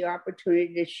constituents the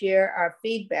opportunity to share our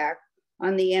feedback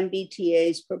on the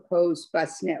MBTA's proposed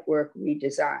bus network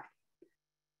redesign.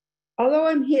 Although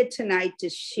I'm here tonight to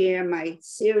share my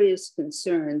serious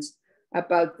concerns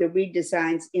about the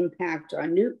redesign's impact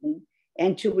on Newton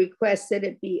and to request that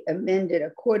it be amended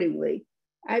accordingly,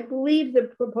 I believe the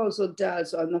proposal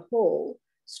does, on the whole,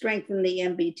 strengthen the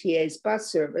MBTA's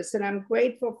bus service, and I'm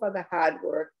grateful for the hard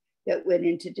work that went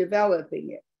into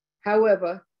developing it.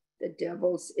 However, the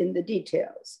devil's in the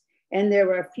details, and there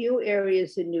are a few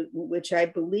areas in Newton which I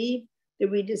believe the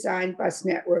redesigned bus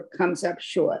network comes up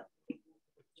short.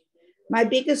 My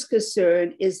biggest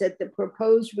concern is that the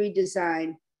proposed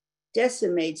redesign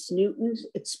decimates Newton's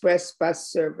express bus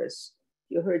service.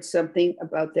 You heard something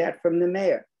about that from the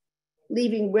mayor,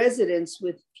 leaving residents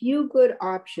with few good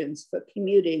options for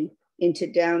commuting into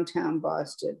downtown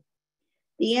Boston.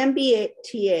 The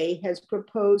MBTA has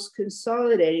proposed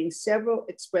consolidating several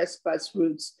express bus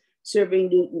routes serving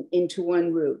Newton into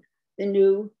one route, the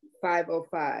new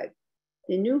 505.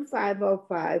 The new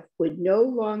 505 would no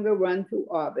longer run through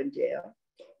Auburndale,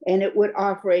 and it would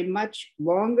offer a much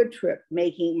longer trip,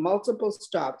 making multiple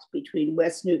stops between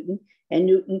West Newton and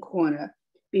Newton Corner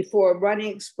before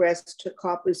running express to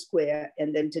Copper Square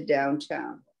and then to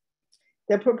downtown.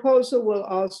 The proposal will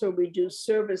also reduce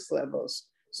service levels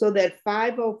so that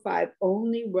 505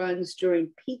 only runs during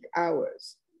peak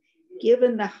hours.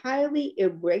 Given the highly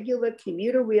irregular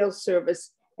commuter rail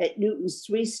service at Newton's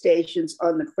 3 stations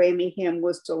on the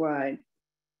Framingham-Worcester line,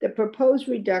 the proposed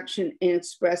reduction in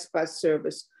express bus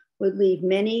service would leave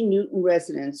many Newton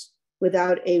residents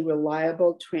without a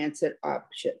reliable transit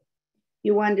option.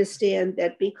 You understand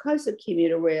that because the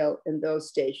commuter rail in those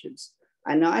stations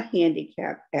are not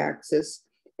handicap access,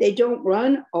 they don't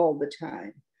run all the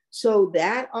time. So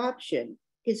that option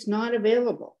is not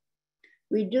available.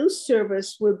 Reduced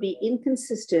service would be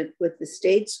inconsistent with the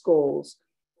state's goals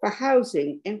for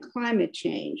housing and climate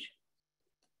change.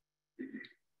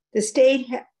 The state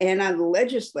and the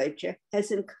legislature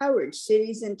has encouraged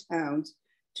cities and towns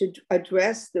to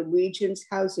address the region's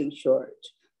housing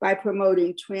shortage by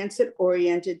promoting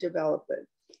transit-oriented development.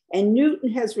 And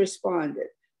Newton has responded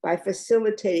by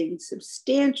facilitating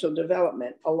substantial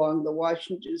development along the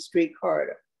Washington Street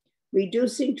corridor.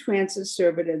 Reducing transit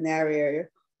service in that area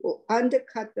will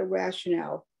undercut the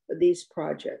rationale for these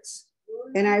projects.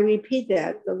 And I repeat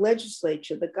that, the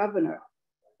legislature, the governor,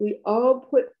 we all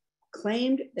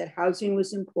claimed that housing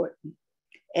was important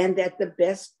and that the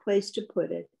best place to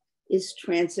put it is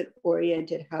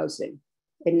transit-oriented housing.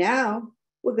 And now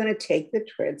we're going to take the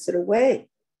transit away.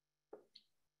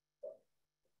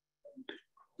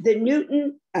 The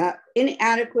Newton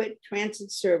inadequate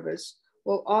transit service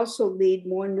will also lead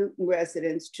more Newton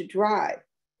residents to drive,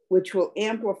 which will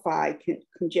amplify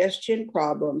congestion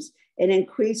problems and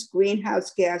increase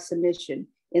greenhouse gas emission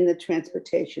in the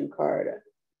transportation corridor.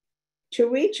 To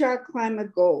reach our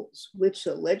climate goals, which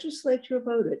the legislature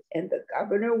voted and the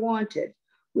governor wanted,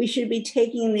 we should be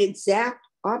taking the exact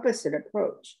opposite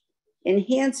approach,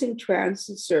 enhancing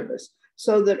transit service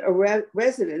so that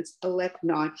residents elect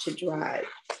not to drive.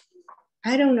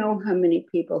 I don't know how many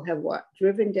people have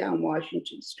driven down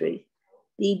Washington Street.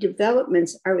 The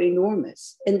developments are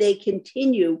enormous and they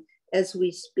continue as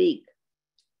we speak.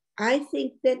 I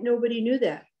think that nobody knew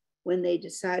that when they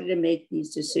decided to make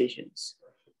these decisions.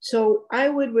 So I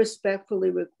would respectfully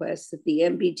request that the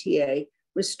MBTA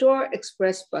restore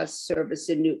express bus service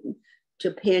in Newton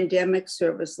to pre-pandemic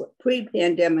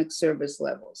service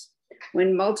levels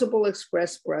when multiple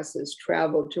express buses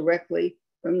travel directly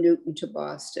from Newton to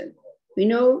Boston. We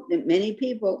know that many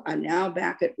people are now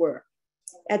back at work.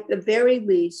 At the very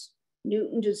least,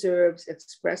 Newton deserves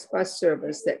express bus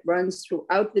service that runs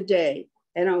throughout the day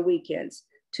and on weekends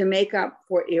to make up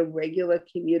for irregular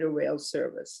commuter rail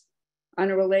service. On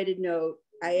a related note,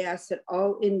 I ask that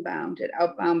all inbound and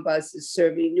outbound buses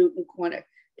serving Newton Corner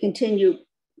continue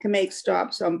to make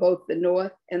stops on both the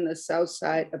north and the south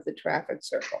side of the traffic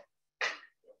circle.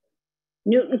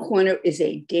 Newton Corner is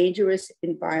a dangerous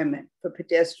environment for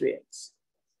pedestrians.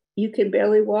 You can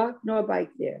barely walk nor bike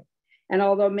there. And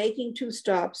although making 2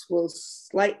 stops will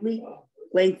slightly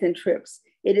lengthen trips,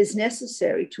 it is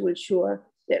necessary to ensure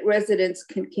that residents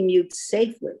can commute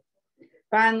safely.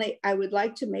 Finally, I would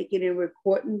like to make an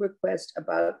important request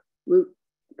about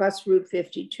Bus Route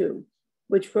 52,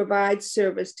 which provides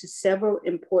service to several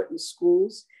important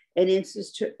schools and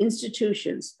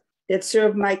institutions that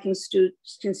serve my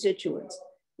constituents,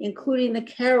 including the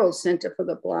Carroll Center for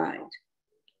the Blind.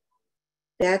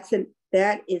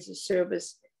 That is a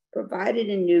service provided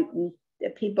in Newton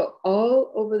that people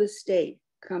all over the state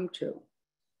come to.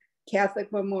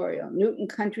 Catholic Memorial, Newton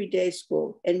Country Day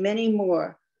School, and many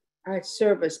more are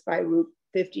serviced by Route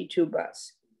 52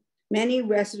 bus. Many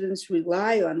residents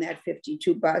rely on that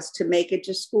 52 bus to make it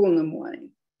to school in the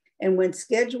morning. And when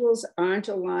schedules aren't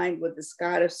aligned with the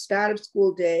start of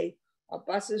school day or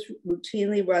buses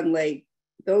routinely run late,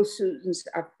 those students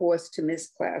are forced to miss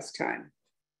class time.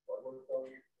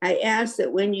 I ask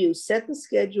that when you set the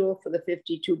schedule for the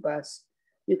 52 bus,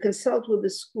 you consult with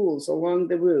the schools along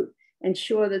the route,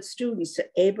 ensure that students are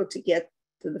able to get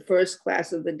to the first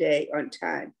class of the day on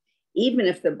time, even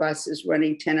if the bus is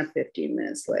running 10 or 15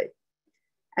 minutes late.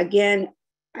 Again,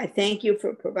 I thank you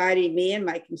for providing me and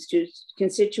my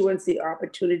constituents the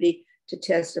opportunity to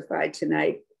testify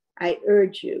tonight. I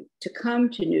urge you to come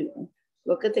to Newton,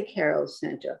 look at the Carroll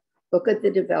Center, look at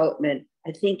the development.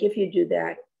 I think if you do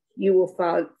that, you will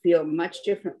feel much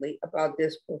differently about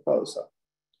this proposal.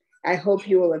 I hope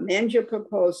you will amend your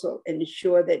proposal and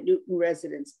ensure that Newton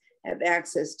residents have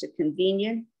access to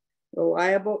convenient,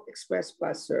 reliable express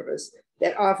bus service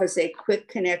that offers a quick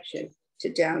connection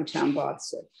to downtown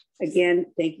Boston. Again,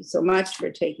 thank you so much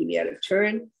for taking me out of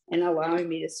turn and allowing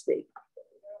me to speak.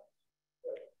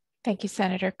 Thank you,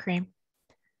 Senator Cream.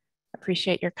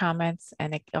 Appreciate your comments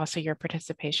and also your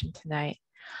participation tonight.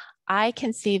 I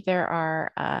can see there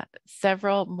are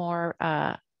several more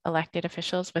elected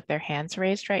officials with their hands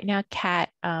raised right now. Kat,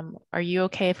 are you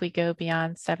okay if we go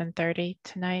beyond 7:30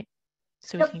 tonight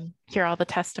so we can hear all the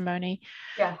testimony?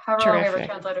 Yeah, however long we have our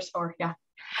translators for, yeah.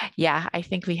 Yeah, I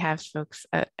think we have folks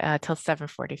till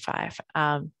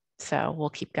 7:45, so we'll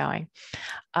keep going.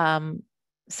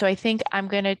 So I think I'm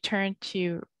going to turn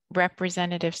to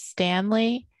Representative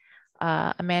Stanley.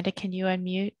 Amanda, can you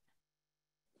unmute?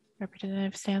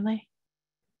 Representative Stanley?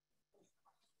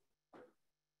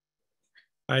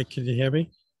 Hi, can you hear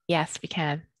me? Yes, we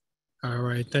can. All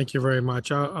right, thank you very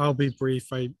much. I'll be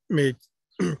brief. I made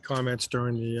comments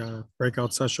during the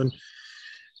breakout session.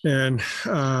 And,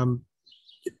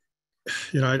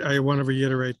 you know, I want to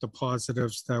reiterate the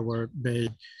positives that were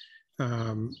made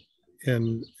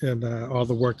and all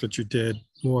the work that you did.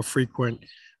 More frequent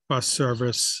bus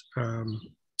service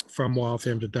from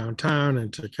Waltham to downtown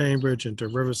and to Cambridge and to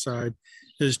Riverside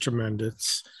is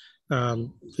tremendous.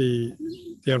 The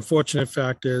unfortunate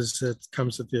fact is it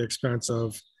comes at the expense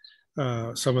of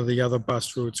some of the other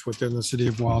bus routes within the city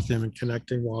of Waltham and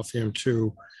connecting Waltham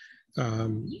to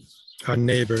our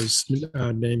neighbors,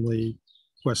 namely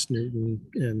West Newton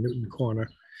and Newton Corner.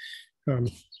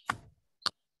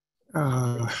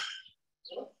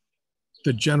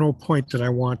 The general point that I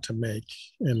want to make,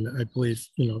 and I believe,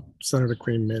 Senator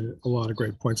Cream made a lot of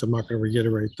great points. I'm not going to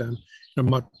reiterate them.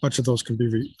 Much of those can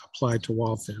be applied to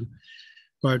Waltham,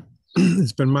 but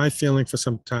it's been my feeling for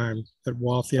some time that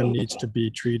Waltham needs to be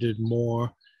treated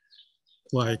more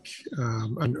like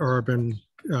an urban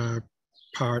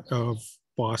part of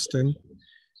Boston.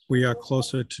 We are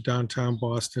closer to downtown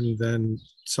Boston than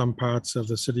some parts of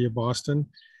the city of Boston.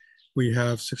 We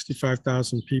have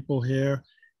 65,000 people here,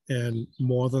 and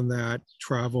more than that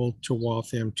travel to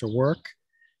Waltham to work.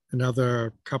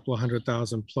 Another couple of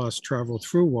 100,000 plus travel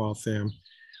through Waltham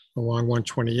along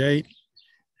 128.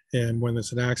 And when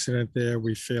there's an accident there,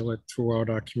 we feel it throughout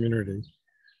our community.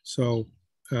 So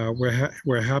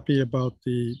we're happy about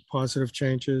the positive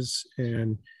changes,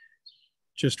 and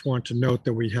just want to note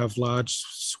that we have large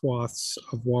swaths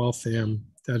of Waltham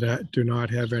that do not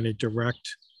have any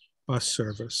direct bus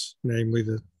service, namely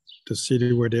the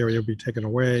Cedarwood area will be taken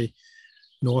away.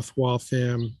 North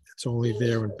Waltham, it's only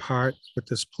there in part with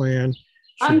this plan.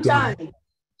 I'm done.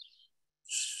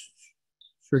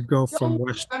 Should go from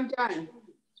west. I'm done.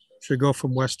 Should go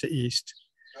from west to east,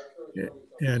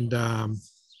 and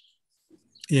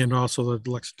also the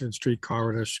Lexington Street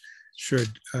corridor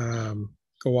should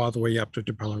go all the way up to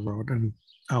DePella Road, and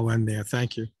I'll end there.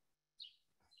 Thank you.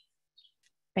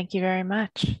 Thank you very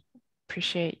much.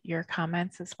 Appreciate your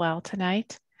comments as well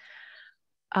tonight.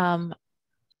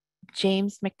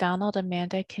 James McDonald,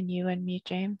 Amanda, can you unmute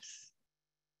James?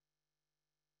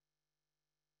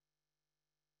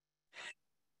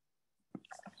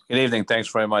 Good evening. Thanks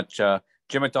very much.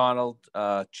 Jim McDonald,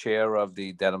 Chair of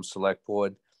the Dedham Select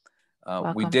Board.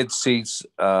 We did see,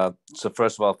 so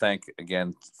first of all, thank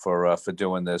again for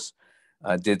doing this.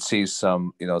 Did see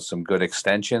some, some good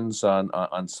extensions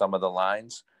on some of the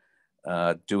lines.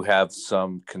 Do have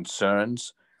some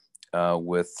concerns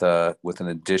with an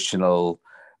additional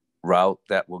route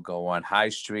that will go on High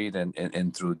Street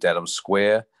and through Dedham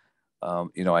Square.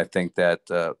 I think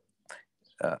that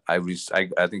I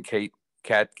think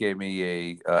Kat gave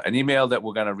me an email that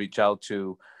we're going to reach out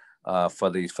to for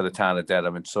the town of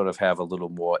Dedham and sort of have a little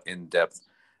more in-depth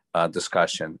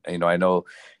discussion. I know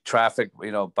traffic,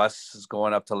 buses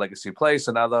going up to Legacy Place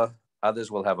and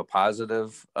others will have a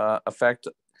positive effect,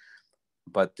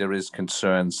 but there is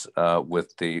concerns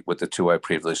with the two I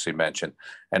previously mentioned.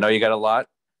 I know you got a lot,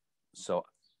 so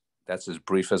that's as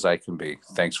brief as I can be.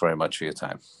 Thanks very much for your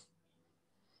time.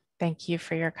 Thank you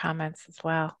for your comments as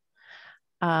well.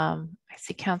 I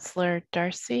see Councillor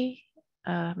Darcy.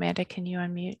 Amanda, can you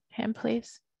unmute him,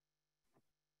 please?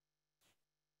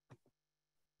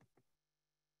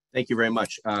 Thank you very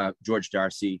much. George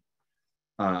Darcy,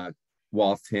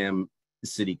 Waltham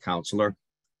City Councilor.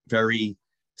 Very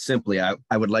simply, I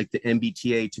would like the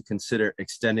MBTA to consider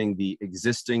extending the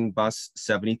existing bus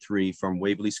 73 from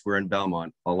Waverly Square in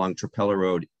Belmont along Trapella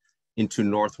Road into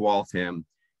North Waltham,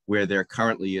 where there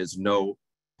currently is no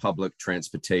public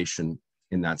transportation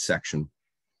in that section.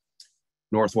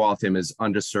 North Waltham is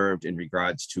underserved in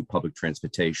regards to public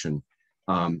transportation.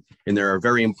 And there are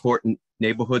very important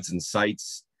neighborhoods and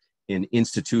sites and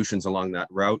institutions along that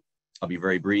route. I'll be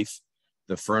very brief.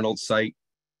 The Fernald site,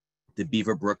 the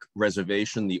Beaverbrook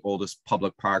Reservation, the oldest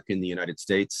public park in the United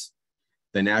States,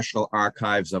 the National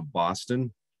Archives of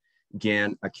Boston,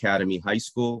 Gann Academy High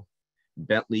School,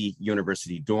 Bentley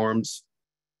University dorms,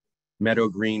 Meadow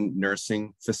Green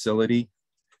Nursing Facility,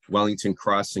 Wellington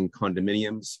Crossing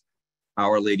condominiums,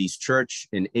 Our Lady's Church,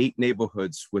 in 8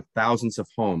 neighborhoods with thousands of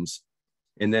homes.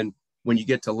 And then when you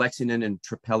get to Lexington and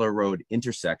Trapella Road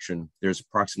intersection, there's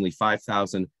approximately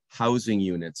 5,000 housing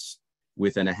units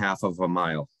within a half of a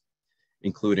mile,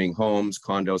 including homes,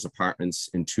 condos, apartments,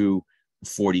 and 2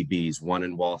 40Bs, one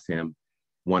in Waltham,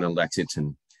 one in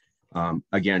Lexington.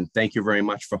 Again, thank you very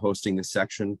much for hosting this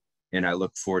section, and I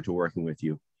look forward to working with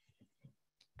you.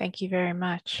 Thank you very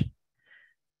much.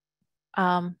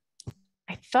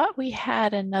 I thought we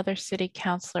had another city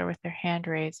councilor with their hand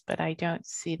raised, but I don't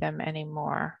see them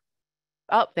anymore.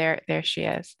 Oh, there she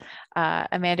is.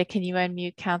 Amanda, can you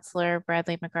unmute Councilor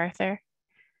Bradley MacArthur?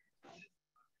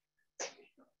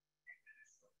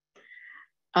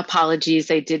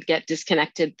 Apologies, I did get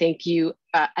disconnected. Thank you.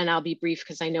 And I'll be brief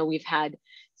because I know we've had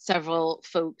several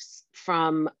folks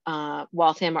from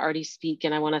Waltham already speak,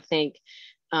 and I want to thank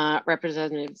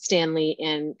Representative Stanley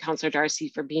and Councilor Darcy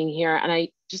for being here. And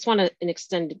I just want to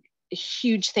extend a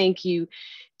huge thank you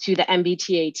to the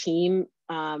MBTA team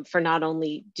for not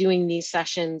only doing these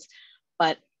sessions,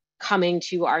 but coming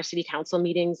to our city council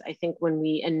meetings. I think when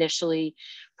we initially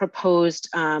proposed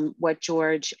what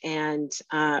George and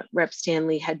Rep.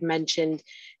 Stanley had mentioned,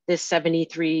 this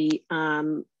 73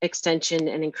 extension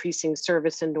and increasing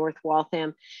service in North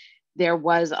Waltham, there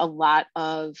was a lot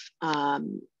of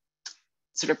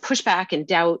sort of pushback and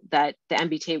doubt that the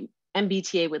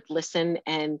MBTA would listen,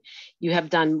 and you have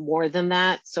done more than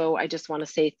that. So I just want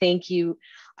to say thank you.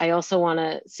 I also want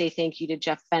to say thank you to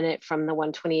Jeff Bennett from the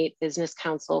 128 Business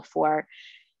Council for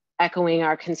echoing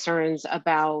our concerns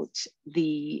about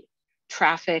the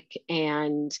traffic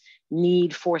and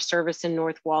need for service in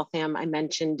North Waltham. I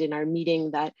mentioned in our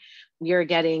meeting that we are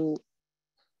getting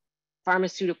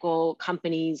pharmaceutical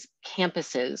companies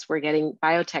campuses, we're getting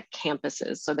biotech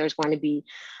campuses. So there's going to be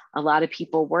a lot of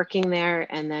people working there.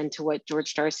 And then to what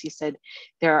George Darcy said,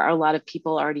 there are a lot of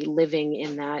people already living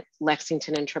in that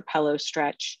Lexington and Trapello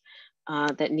stretch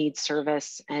that need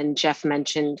service. And Jeff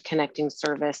mentioned connecting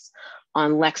service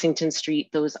on Lexington Street.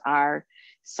 Those are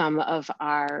some of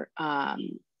our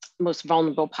most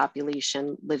vulnerable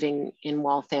population living in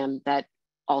Waltham that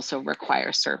also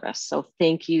require service. So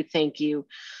thank you to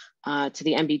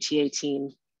the MBTA team.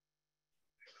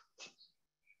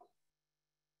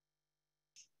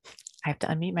 I have to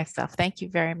unmute myself. Thank you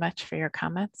very much for your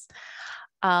comments.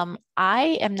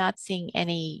 I am not seeing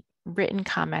any written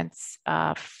comments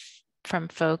from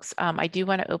folks. I do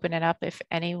want to open it up if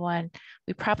anyone,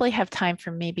 we probably have time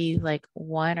for maybe like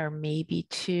one or maybe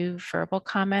two verbal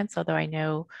comments, although I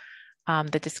know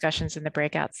the discussions in the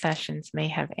breakout sessions may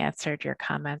have answered your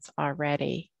comments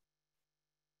already.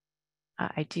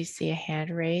 I do see a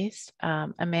hand raised.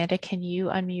 Amanda, can you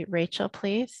unmute Rachel,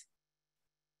 please?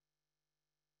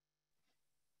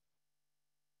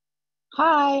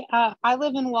 Hi, I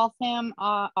live in Waltham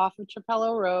off of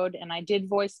Trapello Road, and I did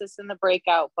voice this in the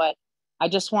breakout, but I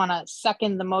just want to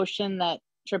second the motion that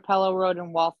Trapello Road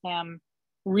in Waltham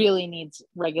really needs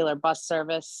regular bus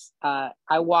service.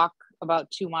 I walk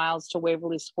about 2 miles to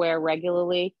Waverly Square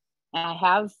regularly, and I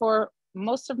have for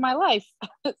most of my life.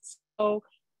 So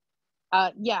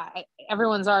yeah,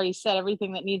 everyone's already said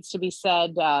everything that needs to be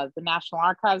said. The National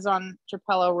Archives on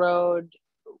Trapello Road,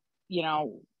 you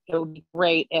know, it would be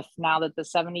great if now that the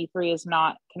 73 is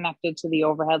not connected to the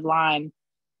overhead line,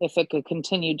 if it could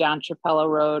continue down Trapello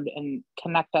Road and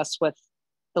connect us with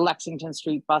the Lexington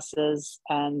Street buses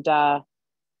and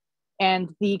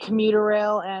the commuter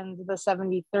rail and the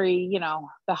 73, you know,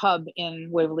 the hub in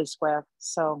Waverly Square.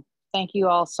 So thank you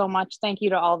all so much. Thank you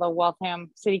to all the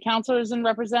Waltham city councilors and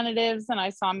representatives. And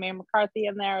I saw Mayor McCarthy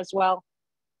in there as well.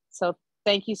 So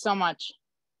thank you so much.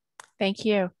 Thank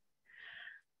you.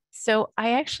 So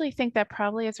I actually think that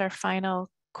probably is our final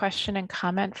question and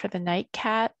comment for the night,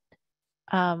 Kat.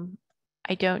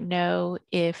 I don't know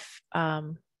if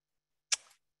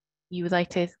you would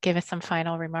like to give us some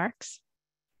final remarks.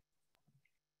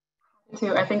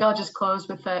 I think I'll just close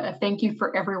with a thank you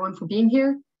for everyone for being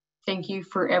here. Thank you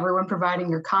for everyone providing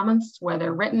your comments,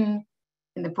 whether written,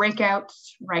 in the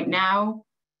breakouts, right now.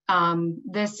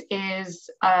 This is,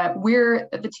 we're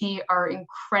at the T are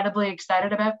incredibly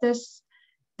excited about this.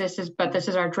 This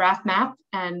is our draft map,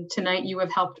 and tonight you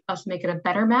have helped us make it a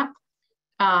better map.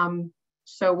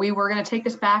 So we were going to take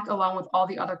this back along with all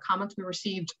the other comments we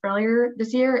received earlier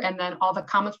this year, and then all the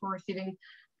comments we're receiving,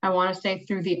 I want to say,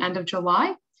 through the end of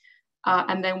July.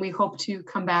 And then we hope to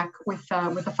come back with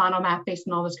the final map based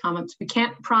on all those comments. We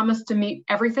can't promise to meet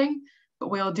everything, but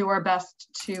we'll do our best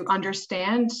to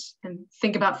understand and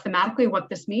think about thematically what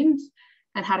this means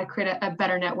and how to create a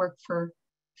better network for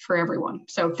everyone.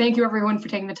 So thank you everyone for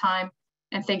taking the time,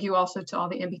 and thank you also to all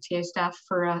the MBTA staff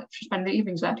for spending the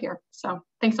evenings out here. So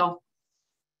thanks all.